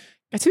course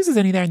Gattuso's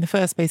only there in the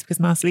first place because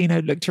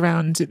Marcelino looked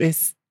around at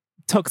this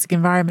toxic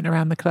environment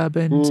around the club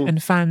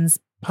and fans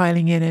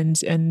piling in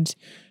and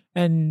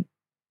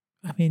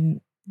I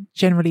mean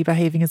generally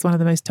behaving as one of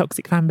the most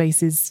toxic fan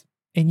bases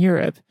in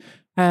Europe,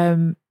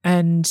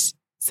 and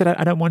said,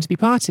 I don't want to be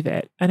part of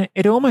it. And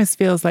it almost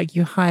feels like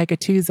you hire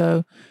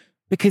Gattuso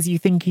because you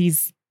think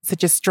he's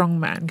such a strong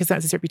man, because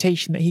that's his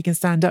reputation, that he can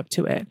stand up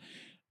to it.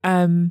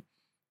 And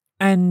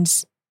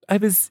there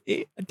was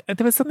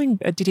something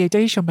Didier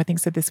Deschamps, I think,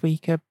 said this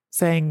week,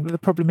 saying the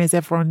problem is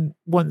everyone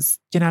wants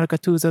Gennaro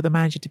Gattuso, the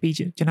manager, to be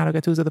Gennaro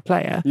Gattuso, the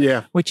player,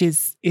 which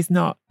is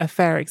not a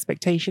fair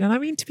expectation. And I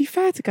mean, to be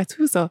fair to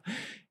Gattuso,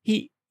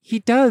 he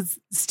does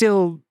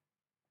still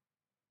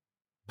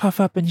puff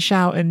up and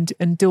shout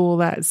and do all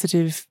that sort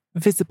of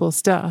visible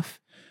stuff.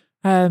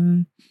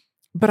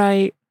 But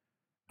I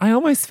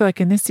almost feel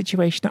like in this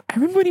situation, I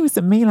remember when he was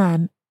at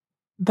Milan,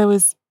 there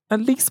was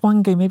at least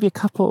one game, maybe a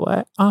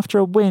couple, after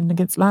a win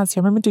against Lazio. I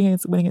remember doing a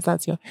win against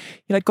Lazio.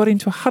 He got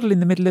into a huddle in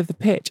the middle of the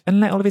pitch and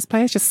let all of his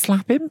players just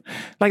slap him.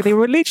 They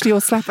were literally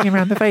all slapping him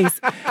around the face.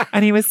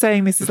 And he was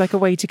saying this is a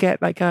way to get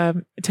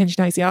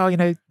attention. I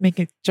say,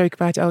 making a joke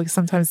about it.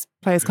 Sometimes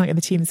players can't get in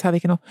the team. That's how they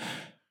can all.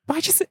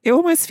 But it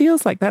almost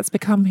feels like that's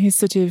become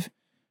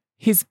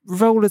his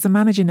role as a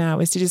manager now,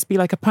 is to just be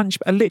like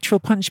a literal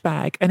punch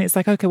bag. And it's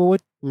okay, well,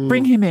 we'll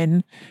bring him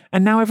in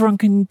and now everyone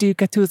can do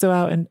Gattuso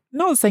out. And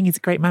not saying he's a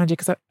great manager,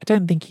 because I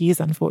don't think he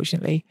is,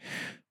 unfortunately,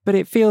 but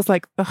it feels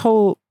like the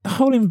whole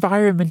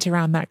environment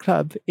around that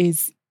club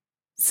is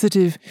sort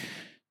of,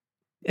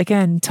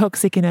 again,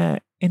 toxic in a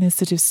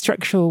sort of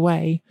structural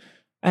way.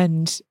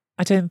 And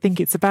I don't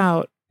think it's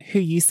about who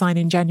you sign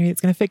in January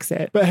that's going to fix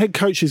it. But head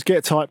coaches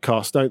get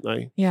typecast, don't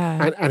they?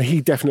 Yeah. And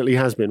he definitely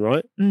has been,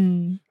 right?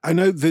 Mm. I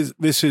know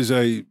this is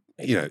a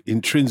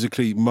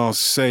intrinsically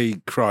Marseille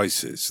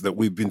crisis that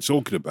we've been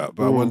talking about,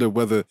 but I wonder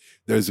whether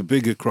there's a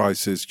bigger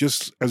crisis,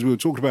 just as we were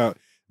talking about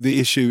the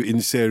issue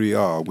in Serie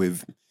A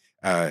with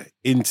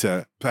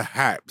Inter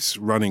perhaps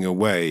running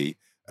away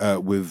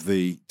with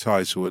the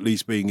title, at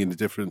least being in a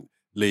different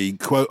league,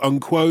 quote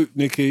unquote,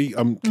 Nikki.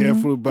 I'm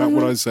careful about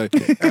what I say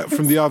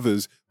from the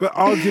others, but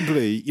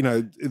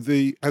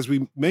arguably, as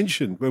we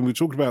mentioned when we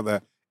talked about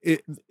that,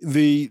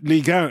 the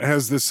Ligue 1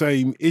 has the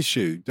same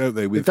issue, don't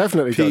they? With it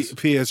definitely does.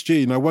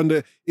 PSG, and I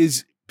wonder,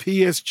 is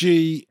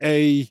PSG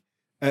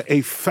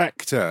a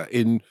factor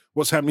in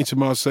what's happening to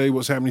Marseille,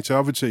 what's happening to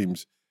other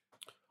teams?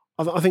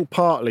 I think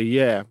partly,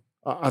 yeah.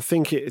 I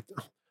think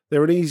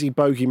they're an easy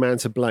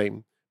bogeyman to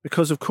blame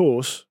because, of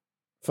course,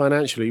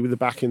 financially, with the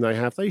backing they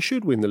have, they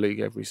should win the league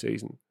every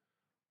season.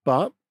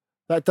 But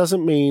that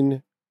doesn't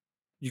mean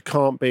you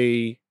can't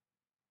be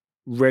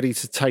ready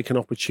to take an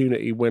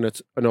opportunity when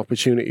an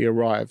opportunity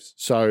arrives.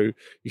 So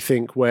you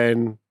think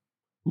when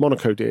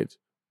Monaco did,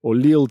 or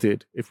Lille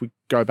did, if we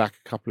go back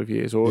a couple of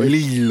years, or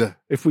Lille.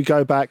 If we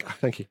go back,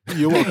 thank you.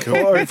 You're welcome.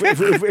 Or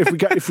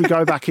if we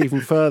go back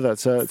even further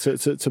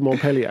to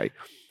Montpellier,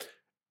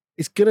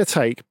 it's going to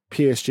take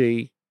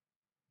PSG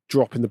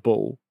dropping the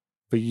ball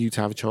for you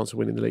to have a chance of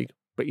winning the league.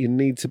 But you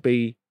need to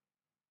be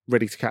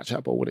ready to catch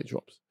that ball when it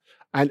drops.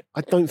 And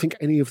I don't think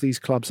any of these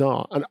clubs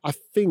are. And I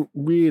think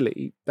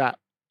really that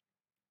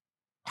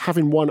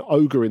having one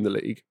ogre in the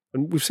league,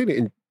 and we've seen it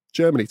in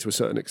Germany to a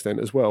certain extent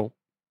as well,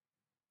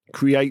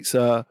 creates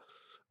a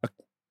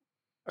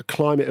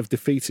climate of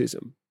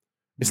defeatism.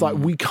 It's like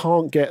we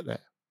can't get there.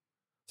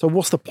 So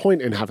what's the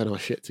point in having our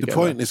shit together? The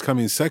point is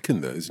coming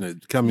second, though, isn't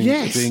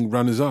it? Being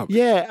runners-up.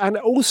 Yeah, and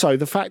also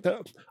the fact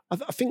that I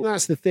think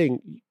that's the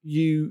thing.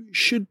 You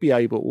should be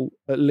able,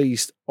 at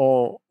least,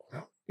 or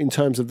in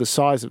terms of the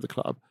size of the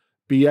club,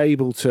 be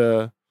able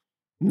to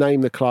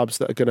name the clubs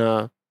that are going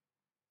to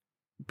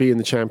be in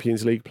the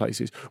Champions League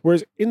places.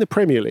 Whereas in the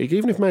Premier League,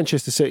 even if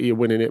Manchester City are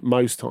winning it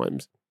most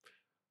times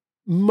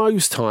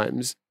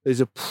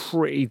there's a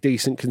pretty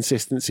decent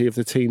consistency of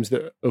the teams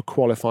that are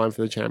qualifying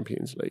for the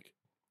Champions League,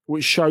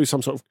 which shows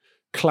some sort of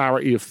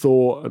clarity of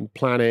thought and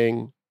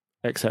planning,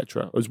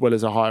 etc., as well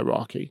as a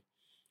hierarchy.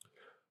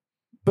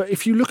 But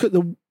if you look at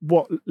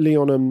what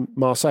Lyon and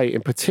Marseille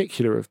in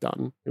particular have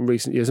done in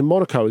recent years, and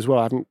Monaco as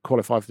well, haven't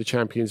qualified for the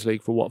Champions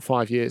League for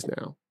 5 years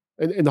now.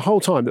 And in the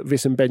whole time that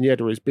Wissam Ben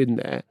Yedder has been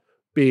there,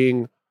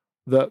 being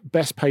the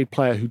best paid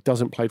player who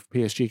doesn't play for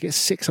PSG, gets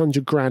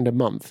 600 grand a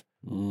month.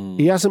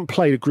 He hasn't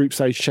played a group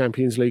stage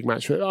Champions League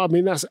match. I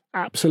mean, that's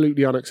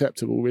absolutely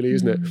unacceptable, really,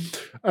 isn't it?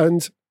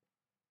 And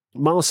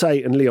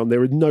Marseille and Lyon,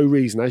 there is no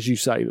reason, as you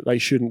say, that they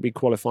shouldn't be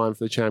qualifying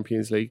for the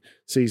Champions League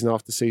season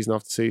after season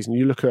after season.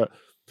 You look at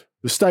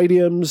the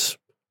stadiums,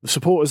 the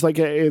supporters they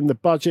get in, the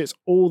budgets,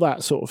 all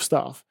that sort of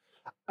stuff.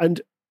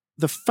 And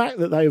the fact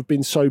that they have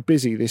been so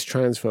busy this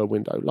transfer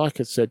window, like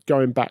I said,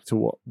 going back to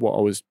what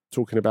I was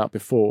talking about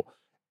before,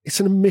 it's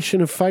an admission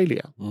of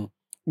failure.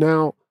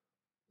 Now,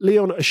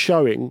 Lyon are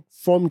showing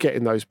from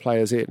getting those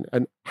players in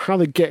and how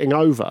they're getting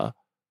over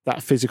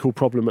that physical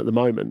problem at the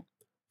moment.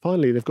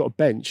 Finally, they've got a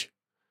bench.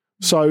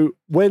 So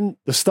when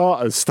the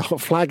starters start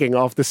flagging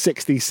after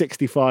 60,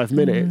 65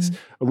 minutes,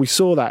 and we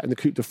saw that in the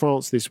Coupe de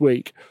France this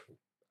week,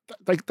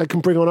 they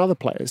can bring on other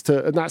players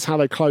and that's how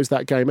they closed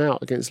that game out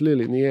against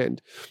Lille in the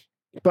end.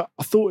 But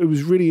I thought it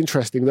was really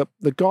interesting that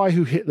the guy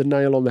who hit the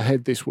nail on the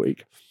head this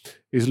week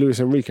is Luis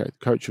Enrique, the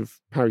coach of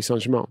Paris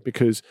Saint-Germain,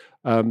 because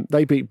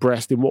they beat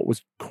Brest in what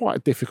was quite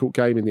a difficult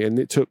game in the end.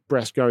 It took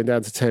Brest going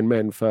down to 10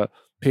 men for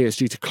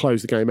PSG to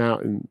close the game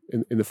out in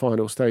the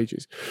final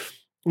stages.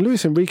 And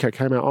Luis Enrique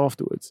came out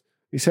afterwards.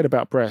 He said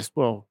about Brest,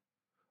 well,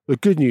 the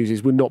good news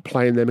is we're not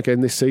playing them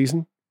again this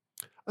season.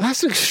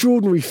 That's an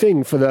extraordinary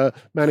thing for the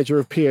manager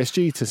of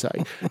PSG to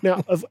say.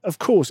 Now, of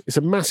course, it's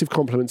a massive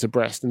compliment to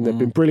Brest, and they've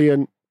been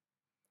brilliant,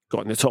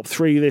 got in the top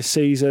 3 this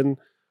season.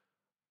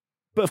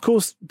 But of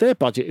course, their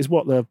budget is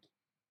what, the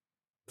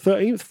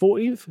 13th,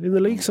 14th in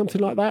the league,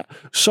 something like that.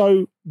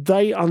 So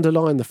they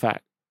underline the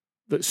fact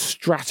that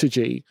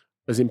strategy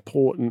is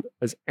important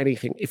as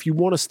anything. If you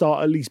want to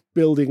start at least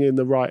building in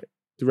the right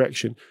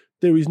direction,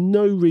 there is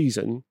no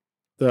reason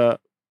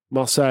that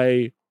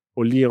Marseille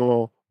or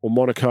Lyon or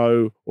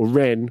Monaco or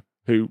Rennes,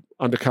 who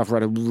undercover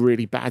had a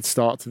really bad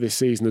start to this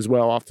season as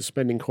well after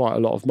spending quite a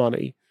lot of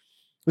money,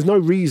 there's no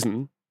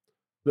reason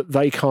that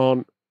they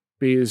can't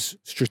be as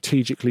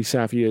strategically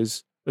savvy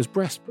as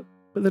Brest,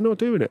 but they're not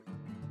doing it.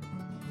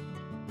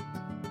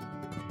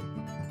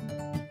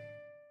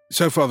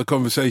 So far, the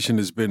conversation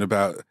has been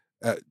about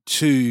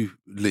 2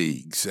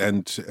 leagues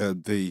and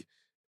the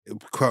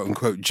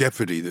quote-unquote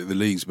jeopardy that the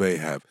leagues may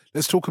have.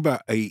 Let's talk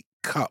about a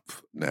cup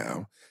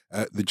now,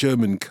 the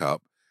German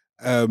Cup.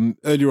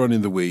 Earlier on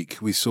in the week,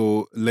 we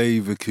saw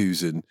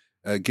Leverkusen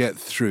get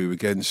through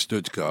against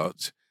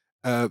Stuttgart.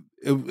 A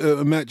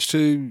match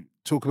to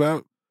talk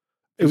about?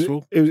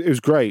 It was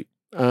great,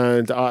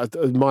 and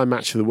my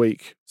match of the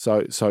week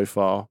so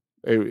far.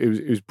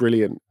 It was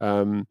brilliant,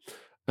 and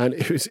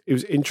it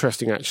was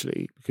interesting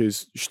actually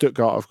because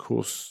Stuttgart, of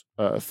course,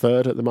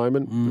 third at the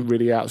moment,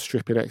 really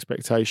outstripping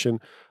expectation.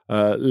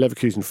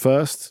 Leverkusen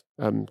first,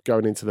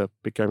 going into the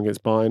big game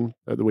against Bayern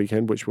at the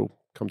weekend, which we'll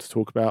come to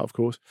talk about, of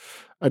course.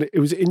 And it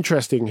was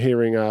interesting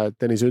hearing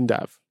Dennis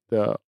Undav,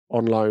 the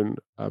on loan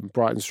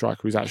Brighton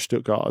striker, who's at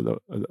Stuttgart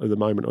at the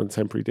moment on a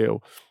temporary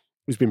deal.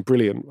 He's been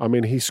brilliant. I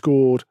mean, he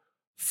scored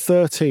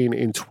 13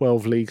 in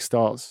 12 league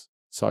starts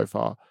so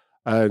far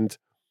and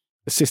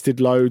assisted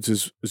loads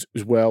as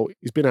well.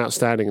 He's been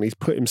outstanding, and he's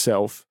put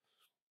himself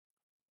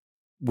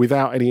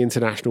without any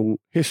international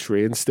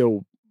history and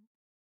still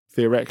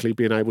theoretically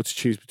being able to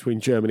choose between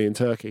Germany and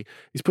Turkey.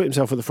 He's put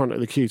himself at the front of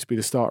the queue to be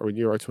the starter in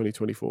Euro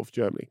 2024 for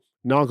Germany.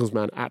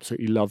 Nagelsmann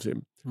absolutely loves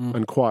him,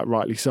 and quite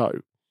rightly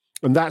so.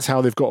 And that's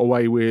how they've got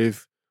away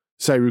with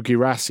Serhou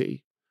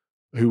Guirassy,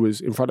 who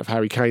was in front of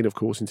Harry Kane, of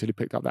course, until he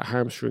picked up that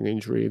hamstring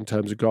injury in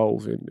terms of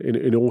goals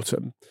in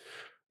autumn.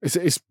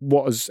 It's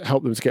what has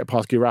helped them to get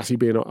past Guirassy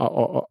being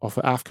off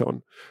at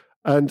AFCON.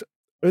 And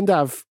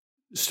Undav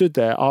stood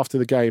there after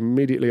the game,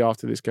 immediately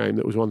after this game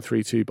that was won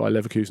 3-2 by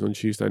Leverkusen on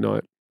Tuesday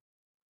night.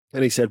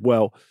 And he said,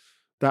 well,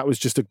 that was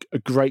just a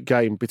great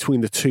game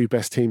between the two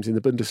best teams in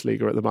the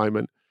Bundesliga at the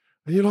moment.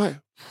 And you're like,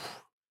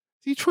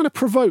 are you trying to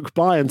provoke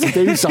Bayern to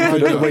do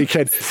something at the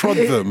weekend? Prod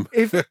them.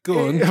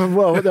 Go on.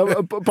 Well,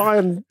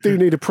 Bayern do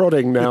need a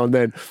prodding now and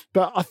then.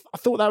 But I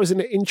thought that was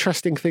an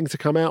interesting thing to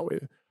come out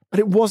with. And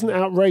it wasn't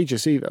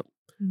outrageous either,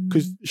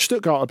 because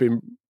Stuttgart have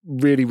been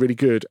really, really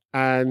good.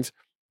 And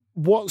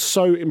what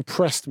so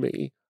impressed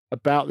me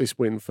about this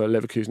win for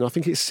Leverkusen, I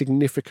think it's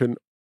significant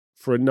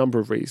for a number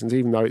of reasons,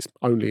 even though it's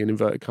only an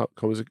inverted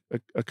commas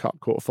a cup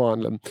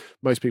quarter-final. And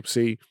most people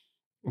see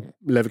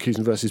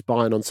Leverkusen versus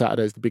Bayern on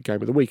Saturday as the big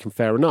game of the week, and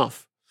fair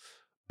enough.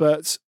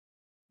 But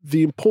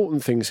the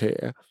important things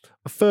here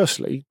are,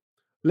 firstly,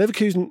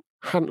 Leverkusen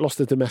hadn't lost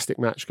a domestic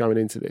match going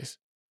into this.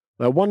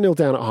 They were 1-0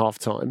 down at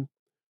half-time.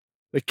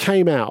 They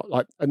came out,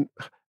 and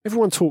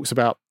everyone talks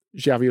about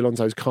Xabi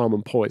Alonso's calm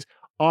and poise.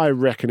 I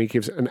reckon he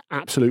gives an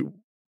absolute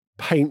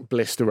paint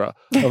blisterer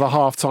of a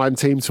half-time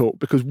team talk,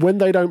 because when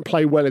they don't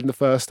play well in the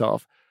first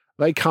half,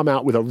 they come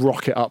out with a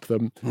rocket up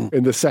them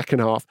in the second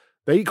half.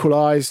 They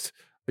equalised,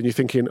 and you're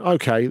thinking,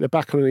 okay, they're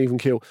back on an even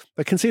keel.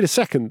 They concede a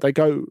second. They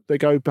go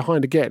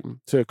behind again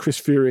to Chris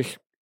Führich,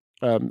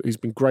 who's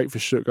been great for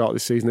Stuttgart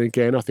this season. And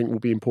again, I think will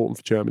be important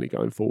for Germany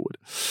going forward.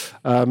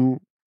 And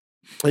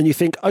you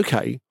think,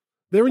 okay,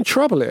 they're in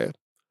trouble here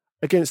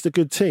against a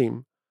good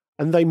team.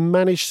 And they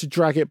managed to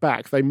drag it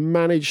back. They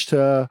managed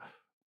to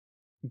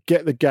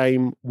get the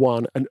game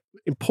won. And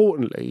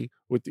importantly,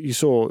 you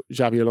saw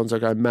Xabi Alonso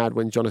going mad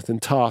when Jonathan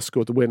Tah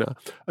scored the winner.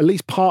 At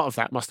least part of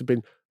that must have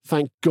been,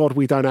 thank God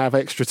we don't have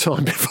extra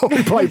time before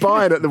we play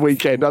Bayern at the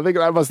weekend. I think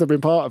that must have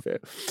been part of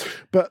it.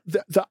 But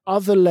the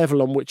other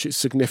level on which it's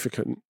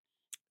significant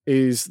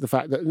is the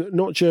fact that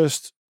not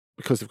just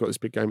because they've got this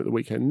big game at the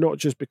weekend, not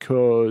just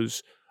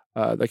because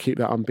they keep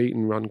that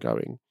unbeaten run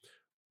going,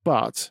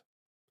 but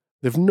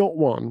they've not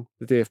won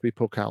the DFB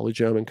Pokal, the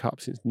German Cup,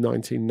 since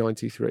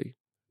 1993.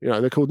 You know,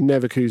 they're called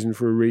Neverkusen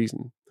for a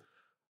reason,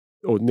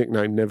 or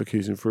nicknamed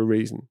Neverkusen for a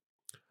reason.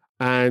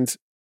 And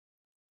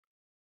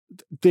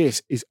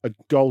this is a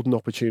golden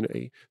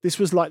opportunity. This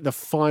was like the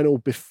final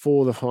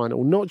before the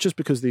final, not just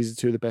because these are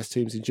two of the best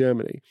teams in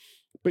Germany,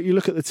 but you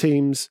look at the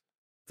teams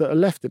that are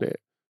left in it.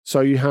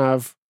 So you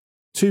have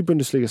two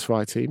Bundesliga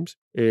 2 teams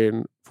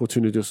in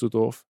Fortuna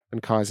Düsseldorf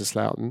and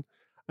Kaiserslautern,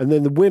 and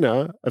then the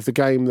winner of the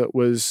game that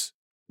was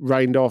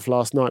rained off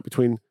last night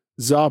between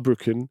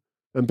Saarbrücken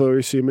and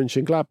Borussia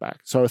Mönchengladbach.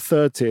 So a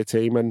third-tier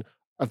team and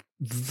a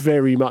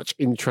very much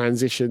in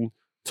transition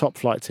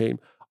top-flight team.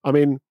 I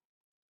mean,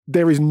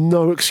 there is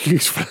no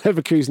excuse for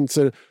Leverkusen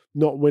to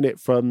not win it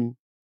from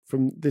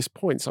this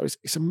point. So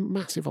it's a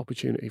massive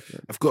opportunity for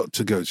them. I've got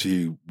to go to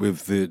you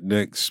with the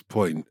next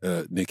point,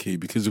 Nicky,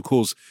 because of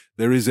course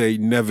there is a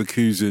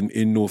Neverkusen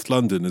in North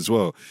London as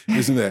well,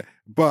 isn't there?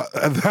 But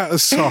that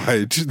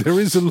aside, there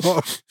is a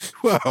lot.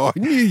 Well, I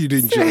knew you'd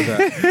enjoy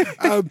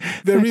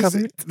that.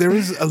 There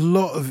is a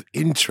lot of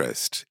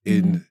interest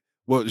in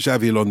what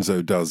Xabi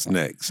Alonso does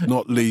next,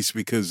 not least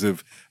because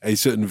of a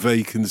certain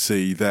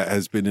vacancy that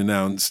has been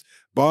announced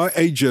by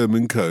a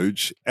German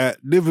coach at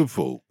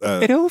Liverpool.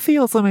 It all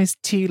feels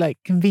almost too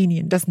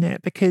convenient, doesn't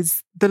it?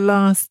 Because the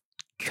last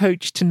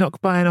coach to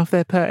knock Bayern off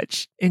their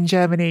perch in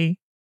Germany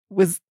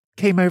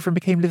came over and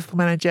became Liverpool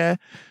manager,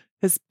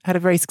 has had a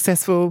very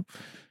successful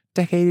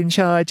decade in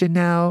charge, and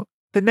now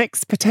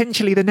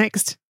potentially the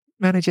next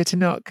manager to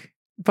knock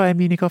Bayern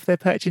Munich off their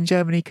perch in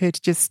Germany could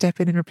just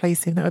step in and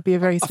replace him. That would be a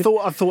very...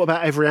 I've thought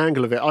about every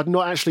angle of it. I'd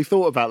not actually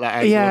thought about that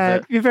angle of it. Yeah,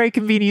 it'd be a very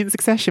convenient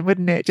succession,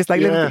 wouldn't it? Just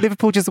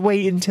Liverpool just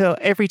wait until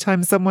every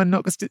time someone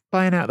knocks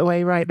Bayern out of the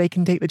way, right, they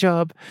can take the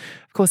job.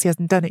 Of course, he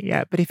hasn't done it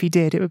yet, but if he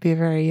did, it would be a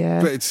very...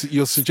 But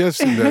you're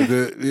suggesting, though,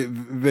 that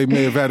they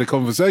may have had a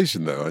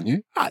conversation, though, aren't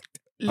you?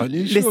 Aren't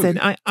you? Listen,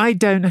 I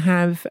don't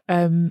have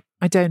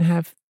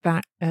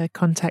that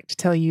contact to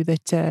tell you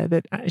that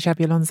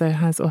Xabi Alonso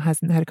has or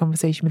hasn't had a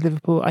conversation with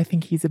Liverpool. I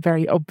think he's a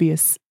very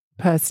obvious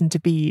person to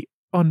be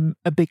on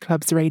a big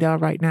club's radar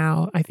right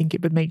now. I think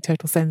it would make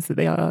total sense that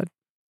they are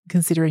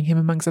considering him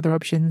amongst other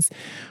options.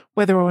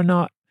 Whether or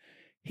not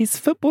his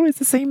football is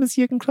the same as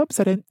Jurgen Klopp's,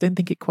 I don't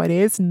think it quite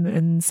is,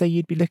 and so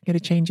you'd be looking at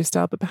a change of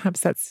style. But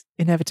perhaps that's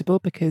inevitable,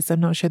 because I'm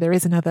not sure there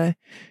is another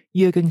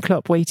Jurgen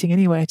Klopp waiting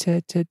anywhere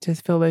to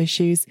fill those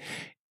shoes.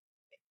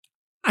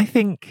 I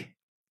think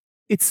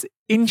it's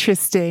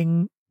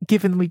interesting,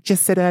 given we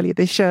just said earlier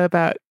this show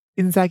about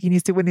Inzaghi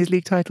needs to win his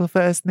league title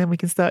first, and then we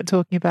can start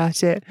talking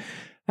about it.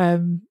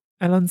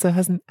 Alonso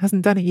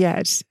hasn't done it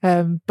yet,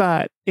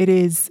 but it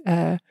is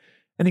an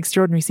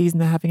extraordinary season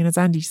they're having, and as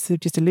Andy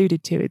just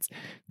alluded to, it's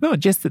not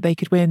just that they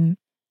could win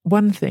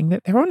one thing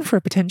that they're on for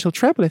a potential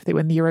treble if they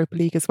win the Europa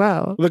League as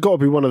well. They've got to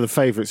be one of the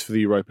favourites for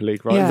the Europa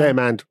League, right? Them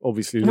and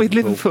obviously Liverpool. With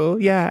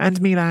Liverpool, yeah,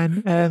 and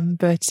Milan.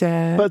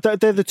 But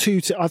they're the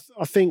two.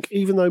 I think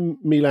even though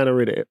Milan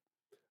are in it,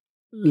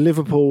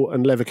 Liverpool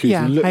and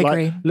Leverkusen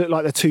look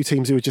like the two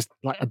teams who are just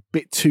like a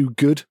bit too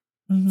good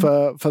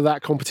for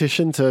that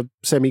competition to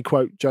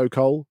semi-quote Joe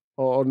Cole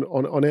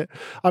on it.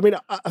 I mean,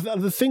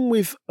 the thing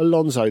with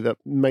Alonso that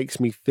makes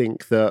me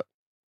think that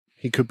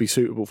he could be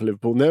suitable for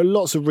Liverpool, and there are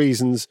lots of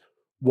reasons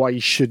why he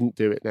shouldn't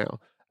do it now.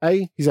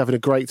 He's having a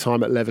great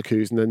time at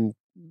Leverkusen, and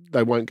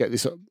they won't get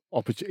this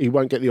he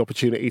won't get the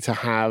opportunity to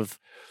have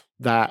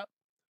that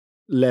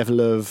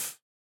level of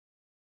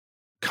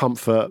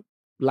comfort,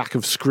 lack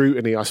of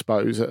scrutiny, I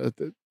suppose, at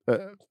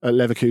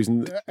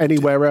Leverkusen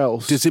anywhere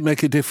else. Does it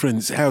make a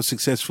difference how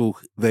successful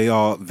they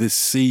are this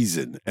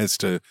season as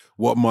to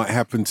what might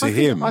happen to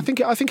him? I think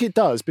it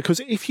does,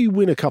 because if you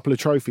win a couple of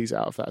trophies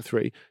out of that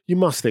three, you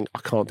must think, I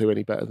can't do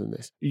any better than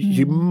this.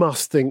 You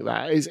must think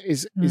that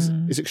is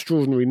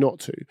extraordinary not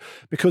to,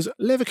 because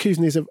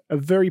Leverkusen is a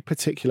very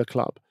particular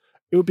club.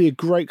 It would be a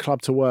great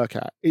club to work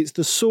at. It's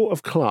the sort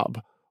of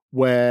club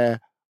where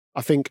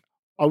I think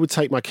I would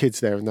take my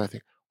kids there and they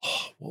think,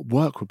 oh, what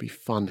work would be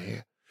fun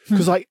here.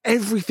 Because like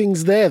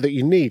everything's there that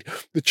you need.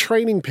 The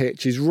training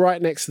pitch is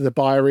right next to the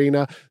Bay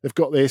Arena. They've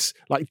got this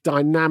like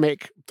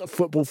dynamic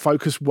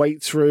football-focused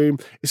weights room.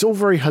 It's all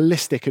very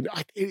holistic, and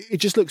it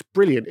just looks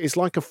brilliant. It's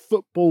like a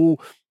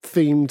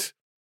football-themed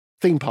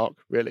theme park,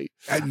 really.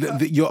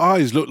 And your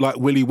eyes look like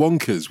Willy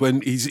Wonka's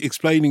when he's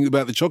explaining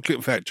about the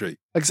chocolate factory.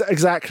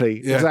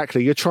 Exactly.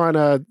 You're trying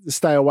to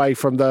stay away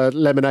from the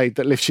lemonade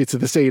that lifts you to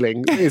the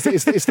ceiling.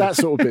 It's that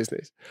sort of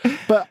business.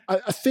 But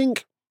I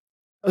think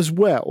as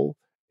well,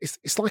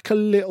 it's like a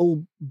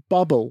little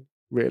bubble,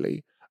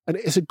 really. And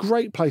it's a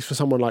great place for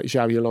someone like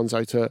Xabi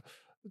Alonso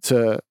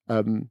to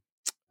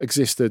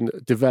exist and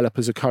develop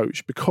as a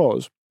coach,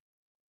 because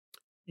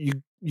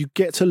you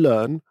get to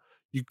learn,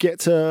 you get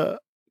to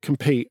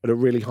compete at a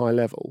really high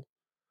level.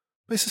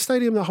 But it's a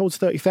stadium that holds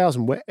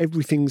 30,000 where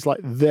everything's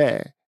like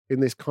there in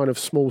this kind of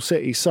small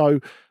city. So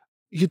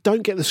you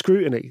don't get the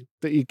scrutiny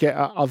that you get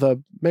at other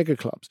mega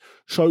clubs.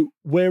 So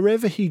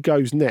wherever he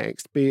goes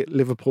next, be it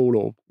Liverpool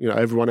or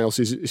everyone else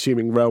is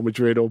assuming Real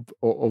Madrid or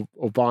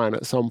Bayern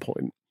at some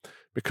point,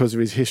 because of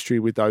his history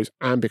with those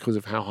and because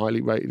of how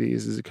highly rated he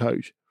is as a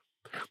coach,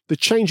 the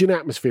change in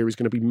atmosphere is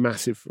going to be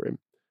massive for him.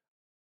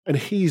 And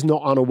he's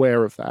not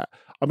unaware of that.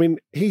 I mean,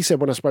 he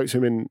said when I spoke to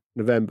him in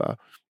November,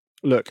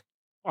 look,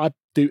 I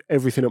do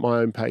everything at my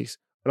own pace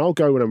and I'll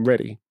go when I'm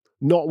ready.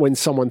 Not when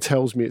someone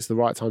tells me it's the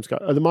right time to go.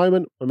 At the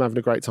moment, I'm having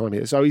a great time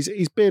here. So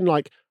he's been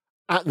like,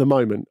 at the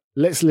moment,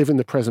 let's live in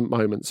the present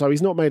moment. So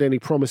he's not made any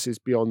promises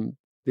beyond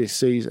this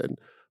season.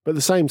 But at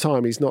the same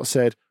time, he's not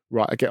said,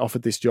 right, I get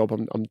offered this job,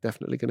 I'm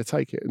definitely going to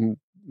take it. And,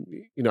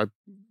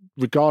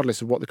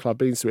 regardless of what the club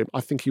means to him,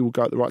 I think he will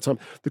go at the right time.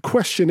 The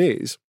question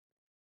is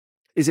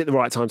it the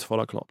right time to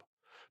follow Klopp?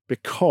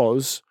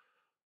 Because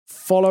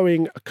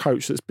following a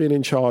coach that's been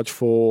in charge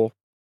for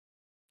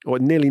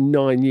nearly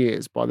 9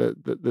 years by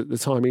the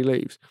time he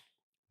leaves,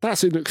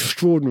 that's an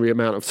extraordinary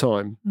amount of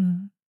time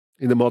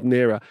in the modern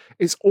era.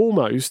 It's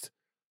almost,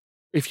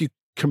 if you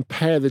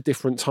compare the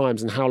different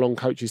times and how long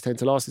coaches tend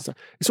to last,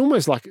 it's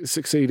almost like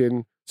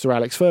succeeding Sir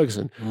Alex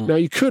Ferguson. Now,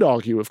 you could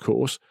argue, of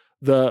course,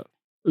 that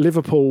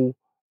Liverpool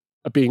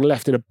are being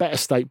left in a better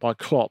state by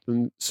Klopp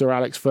than Sir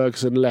Alex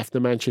Ferguson left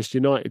the Manchester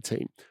United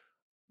team,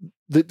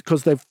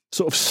 because they've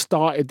sort of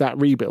started that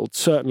rebuild,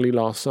 certainly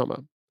last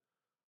summer.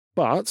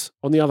 But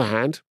on the other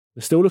hand,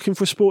 they're still looking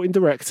for a sporting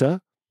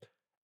director.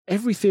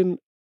 Everything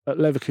at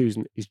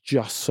Leverkusen is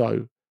just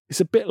so.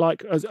 It's a bit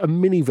like a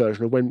mini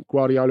version of when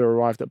Guardiola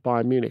arrived at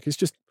Bayern Munich. It's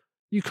just,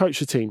 you coach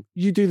the team,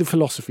 you do the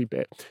philosophy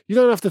bit. You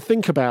don't have to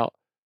think about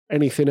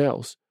anything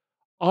else.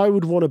 I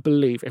would want to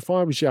believe, if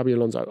I was Xabi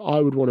Alonso,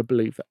 I would want to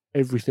believe that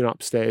everything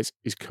upstairs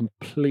is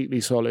completely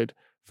solid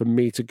for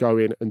me to go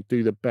in and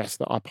do the best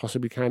that I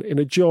possibly can in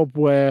a job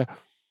where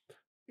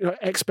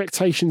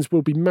expectations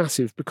will be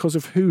massive because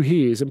of who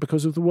he is and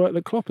because of the work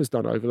that Klopp has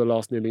done over the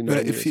last nearly 9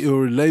 years. If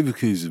you're a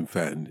Leverkusen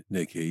fan,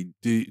 Nicky,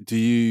 do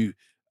you,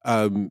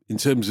 in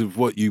terms of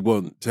what you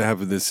want to have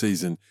in this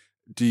season,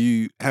 do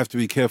you have to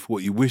be careful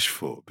what you wish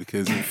for?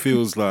 Because it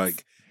feels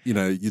like,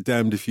 you're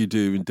damned if you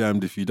do and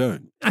damned if you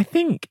don't. I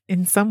think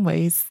in some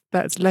ways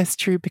that's less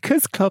true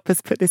because Klopp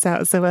has put this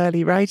out so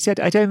early, right?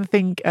 I don't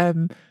think,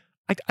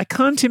 I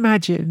can't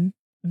imagine,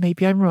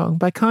 maybe I'm wrong,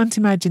 but I can't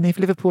imagine if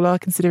Liverpool are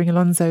considering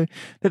Alonso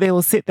that they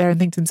will sit there and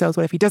think to themselves,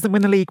 well, if he doesn't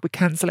win the league, we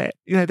cancel it.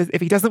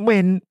 If he doesn't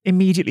win,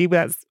 immediately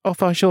that's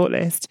off our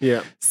shortlist.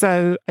 Yeah.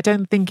 So I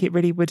don't think it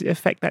really would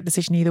affect that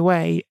decision either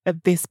way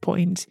at this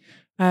point.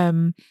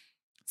 So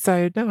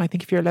no, I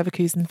think if you're a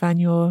Leverkusen fan,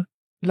 you're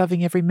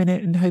loving every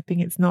minute and hoping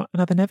it's not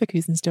another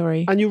Leverkusen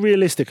story. And you're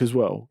realistic as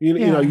well.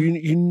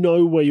 You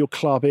know where your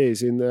club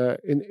is in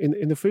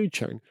the food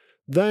chain.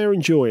 They're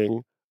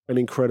enjoying an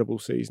incredible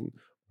season,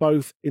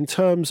 both in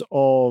terms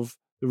of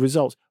the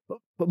results,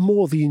 but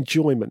more the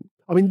enjoyment.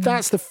 I mean,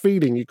 that's the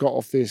feeling you got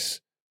off this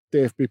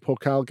DFB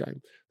Pokal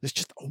game. There's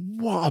just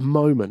what a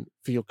moment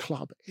for your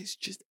club. It's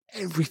just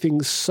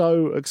everything's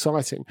so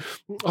exciting.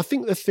 I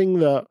think the thing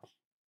that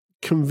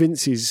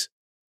convinces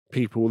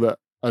people that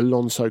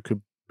Alonso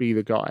could be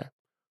the guy,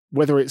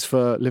 whether it's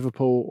for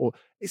Liverpool or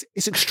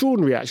it's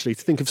extraordinary actually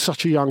to think of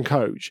such a young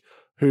coach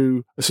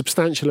who a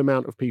substantial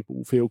amount of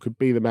people feel could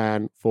be the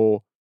man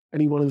for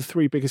any one of the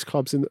three of the biggest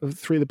clubs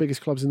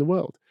in the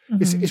world.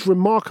 Mm-hmm. It's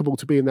remarkable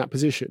to be in that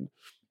position.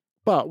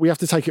 But we have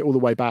to take it all the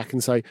way back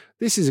and say,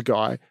 this is a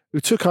guy who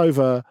took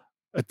over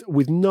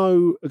with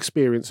no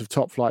experience of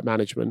top flight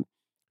management,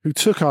 who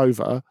took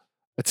over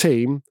a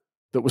team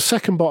that was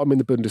second bottom in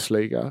the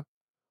Bundesliga,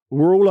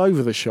 were all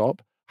over the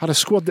shop, had a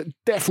squad that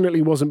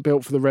definitely wasn't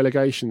built for the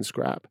relegation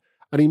scrap,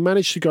 and he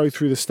managed to go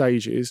through the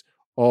stages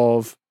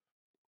of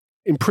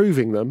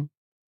improving them,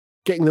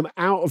 getting them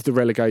out of the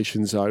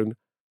relegation zone,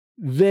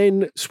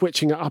 then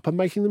switching it up and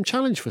making them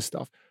challenge for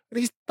stuff. And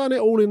he's done it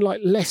all in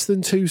like less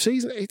than 2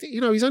 seasons.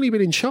 He's only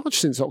been in charge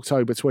since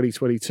October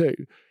 2022.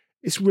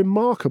 It's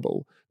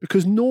remarkable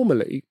because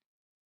normally,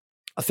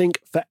 I think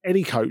for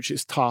any coach,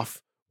 it's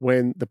tough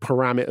when the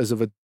parameters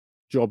of a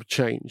job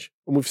change.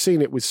 And we've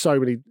seen it with so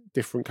many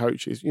different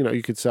coaches.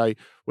 You could say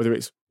whether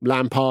it's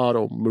Lampard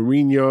or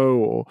Mourinho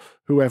or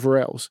whoever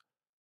else,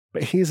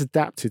 but he has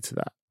adapted to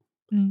that.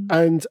 Mm.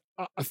 And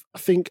I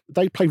think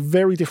they play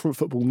very different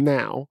football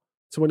now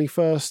to when he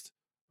first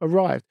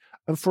arrived.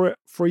 And for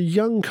a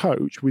young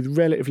coach with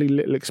relatively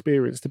little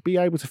experience to be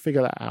able to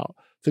figure that out,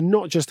 to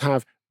not just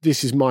have,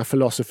 this is my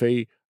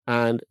philosophy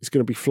and it's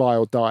going to be fly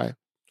or die,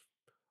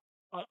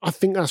 I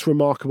think that's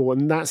remarkable.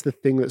 And that's the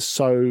thing that's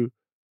so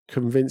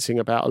convincing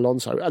about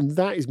Alonso. And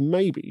that is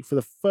maybe for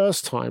the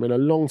first time in a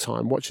long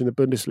time watching the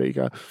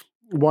Bundesliga,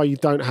 why you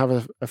don't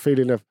have a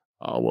feeling of,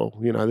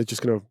 they're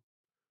just going to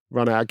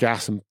run out of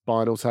gas and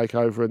Bayern will take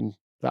over and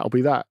that'll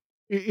be that.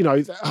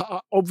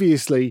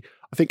 Obviously,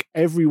 I think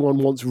everyone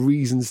wants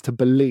reasons to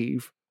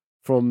believe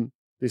from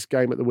this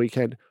game at the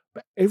weekend,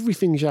 but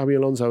everything Xabi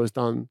Alonso has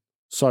done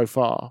so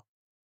far,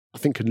 I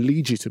think can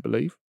lead you to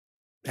believe.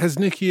 Has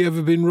Nicky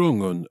ever been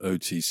wrong on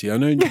OTC? I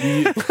know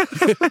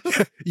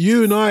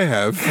you and I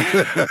have.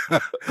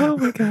 Oh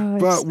my God.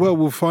 But,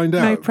 we'll find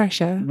out. No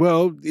pressure.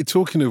 Well,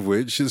 talking of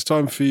which, it's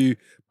time for you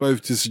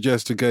both to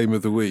suggest a game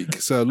of the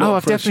week. So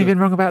I've definitely been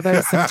wrong about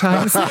those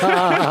sometimes.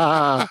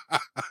 Well,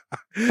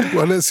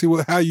 let's see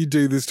how you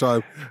do this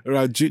time. All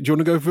right, do you want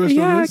to go first?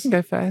 Yeah, on this? I can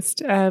go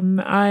first. I'm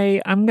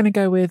going to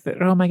go with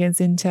Roma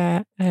against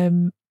Inter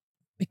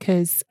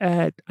because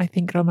I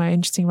think Roma are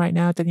interesting right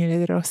now.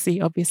 Daniele De Rossi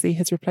obviously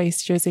has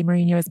replaced Jose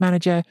Mourinho as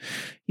manager.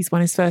 He's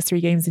won his first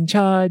 3 games in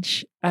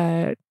charge.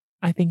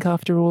 I think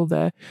after all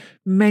the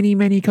many,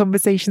 many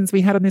conversations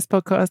we had on this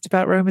podcast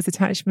about Roma's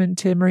attachment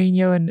to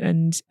Mourinho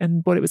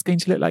and what it was going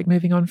to look like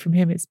moving on from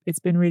him, it's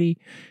been really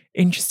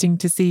interesting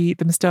to see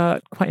them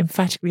start quite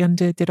emphatically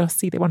under De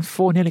Rossi. They won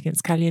 4-0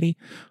 against Cagliari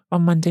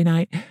on Monday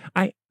night.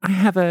 I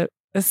have a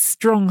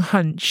strong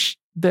hunch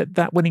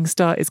that winning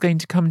start is going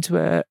to come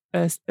to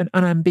an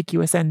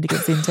unambiguous end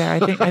against Inter.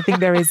 I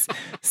think there is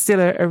still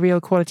a real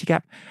quality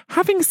gap.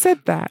 Having said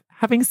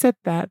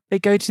that, they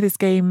go to this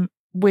game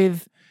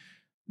with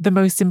the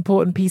most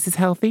important pieces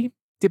healthy.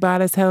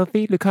 Dybala's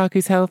healthy.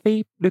 Lukaku's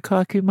healthy.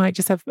 Lukaku might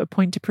just have a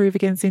point to prove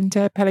against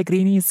Inter.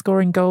 Pellegrini is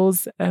scoring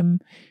goals in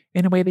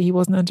a way that he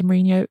wasn't under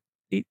Mourinho.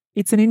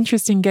 It's an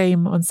interesting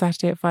game on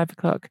Saturday at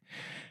 5:00.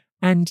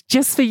 And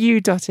just for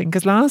you, Dottin,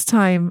 because last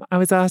time I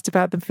was asked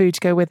about the food to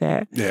go with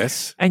it.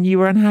 Yes. And you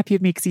were unhappy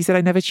with me because you said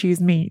I never choose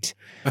meat.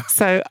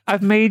 So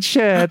I've made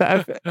sure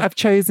that I've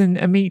chosen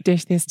a meat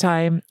dish this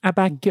time,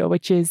 abacchio,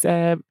 which is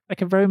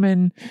like a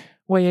Roman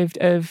way of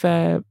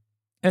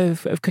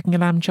cooking a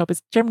lamb chop.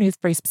 It's generally a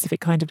very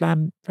specific kind of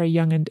lamb, very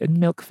young and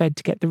milk fed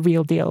to get the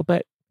real deal.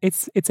 But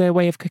it's a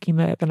way of cooking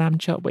the lamb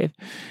chop with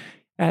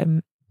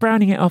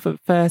browning it off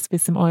at first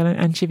with some oil and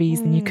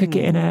anchovies. Then you cook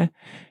it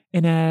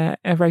in a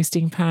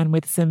roasting pan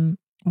with some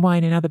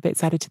wine and other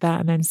bits added to that,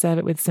 and then serve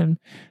it with some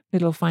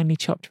little finely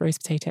chopped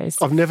roast potatoes.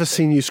 I've never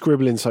seen you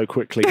scribbling so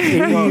quickly,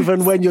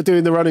 even when you're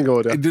doing the running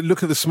order.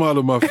 Look at the smile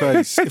on my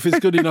face. If it's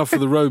good enough for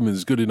the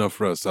Romans, good enough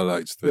for us, I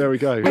like to think. There we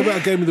go. What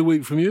about a game of the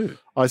week from you?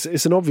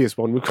 It's an obvious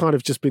one. We've kind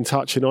of just been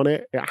touching on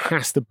it. It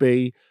has to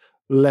be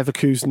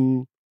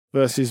Leverkusen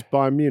versus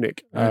Bayern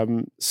Munich.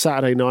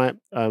 Saturday night,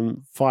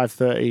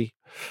 5:30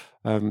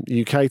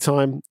 UK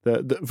time.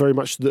 Very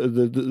much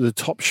the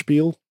top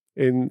spiel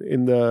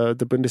in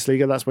the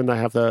Bundesliga. That's when they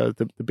have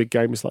the big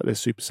game. It's like their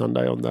Super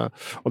Sunday on the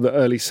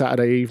early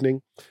Saturday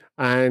evening,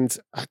 and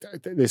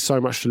there's so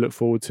much to look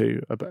forward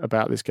to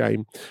about this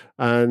game.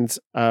 And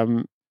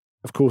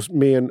of course,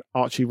 me and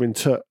Archie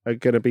Rintut are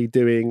going to be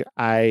doing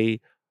a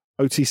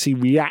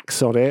OTC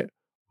reacts on it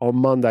on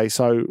Monday.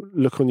 So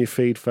look on your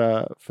feed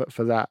for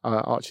that.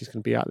 Archie's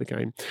going to be at the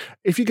game.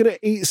 If you're going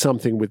to eat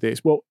something with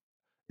this, well,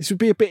 this would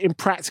be a bit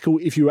impractical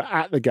if you were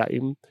at the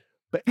game,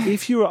 but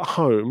if you're at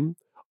home,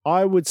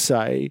 I would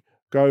say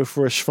go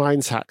for a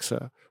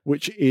Schweinshaxe,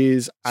 which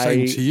is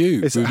Same to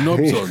you, with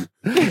knobs on.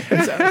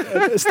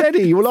 It's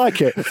steady, you will like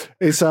it.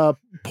 It's a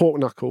pork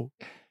knuckle.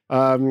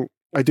 I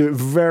do it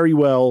very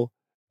well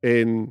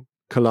in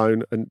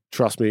Cologne, and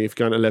trust me, if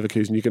you're going to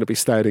Leverkusen, you're going to be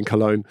staying in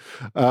Cologne.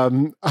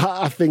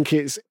 I think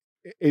it's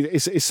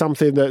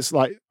something that's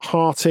like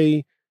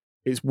hearty.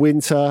 It's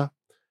winter.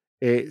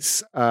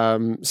 It's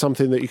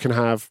something that you can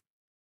have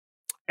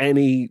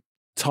any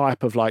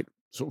type of like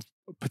sort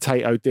of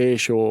potato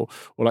dish or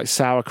like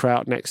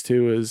sauerkraut next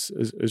to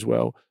as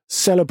well.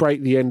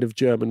 Celebrate the end of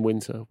German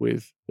winter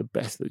with the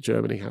best that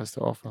Germany has to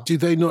offer. Do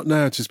they not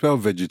know how to spell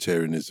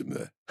vegetarianism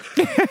there?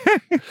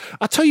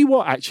 I tell you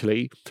what,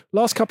 actually,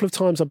 last couple of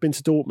times I've been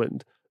to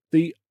Dortmund,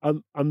 the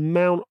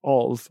amount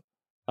of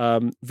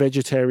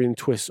vegetarian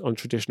twists on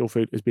traditional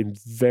food has been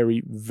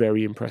very,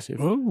 very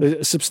impressive. Oh. There's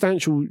a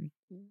substantial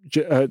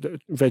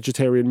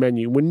vegetarian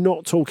menu. We're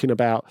not talking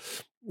about,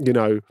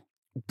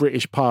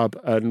 British pub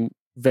and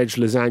veg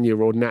lasagna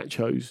or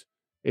nachos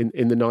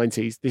in the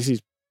 90s.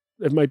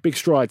 They've made big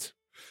strides.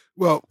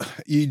 Well,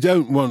 you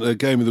don't want a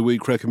Game of the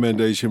Week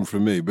recommendation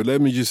from me, but let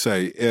me just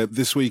say,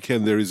 this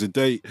weekend there is a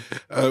date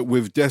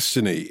with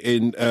Destiny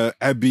in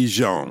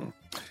Abidjan.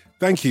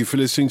 Thank you for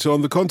listening to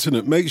On the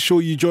Continent. Make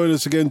sure you join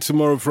us again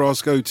tomorrow for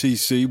Ask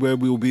OTC, where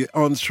we will be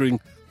answering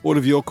all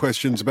of your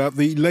questions about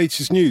the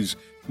latest news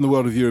from the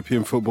world of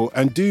European football.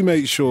 And do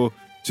make sure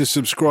to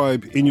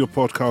subscribe in your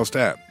podcast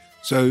app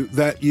so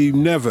that you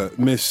never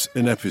miss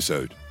an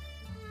episode.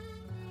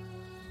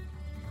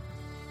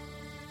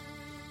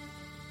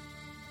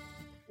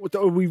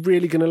 Are we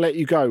really going to let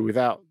you go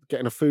without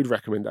getting a food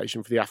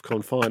recommendation for the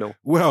AFCON final?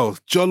 Well,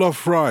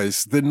 jollof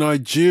rice, the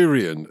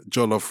Nigerian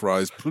jollof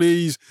rice.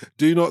 Please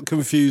do not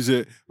confuse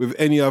it with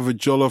any other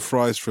jollof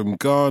rice from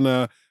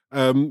Ghana.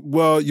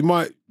 You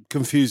might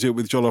confuse it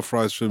with jollof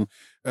rice from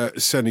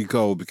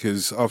Senegal,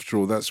 because after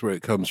all, that's where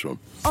it comes from.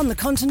 On the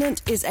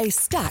Continent is a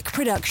Stack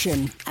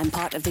production and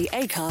part of the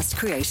Acast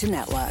Creator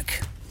Network.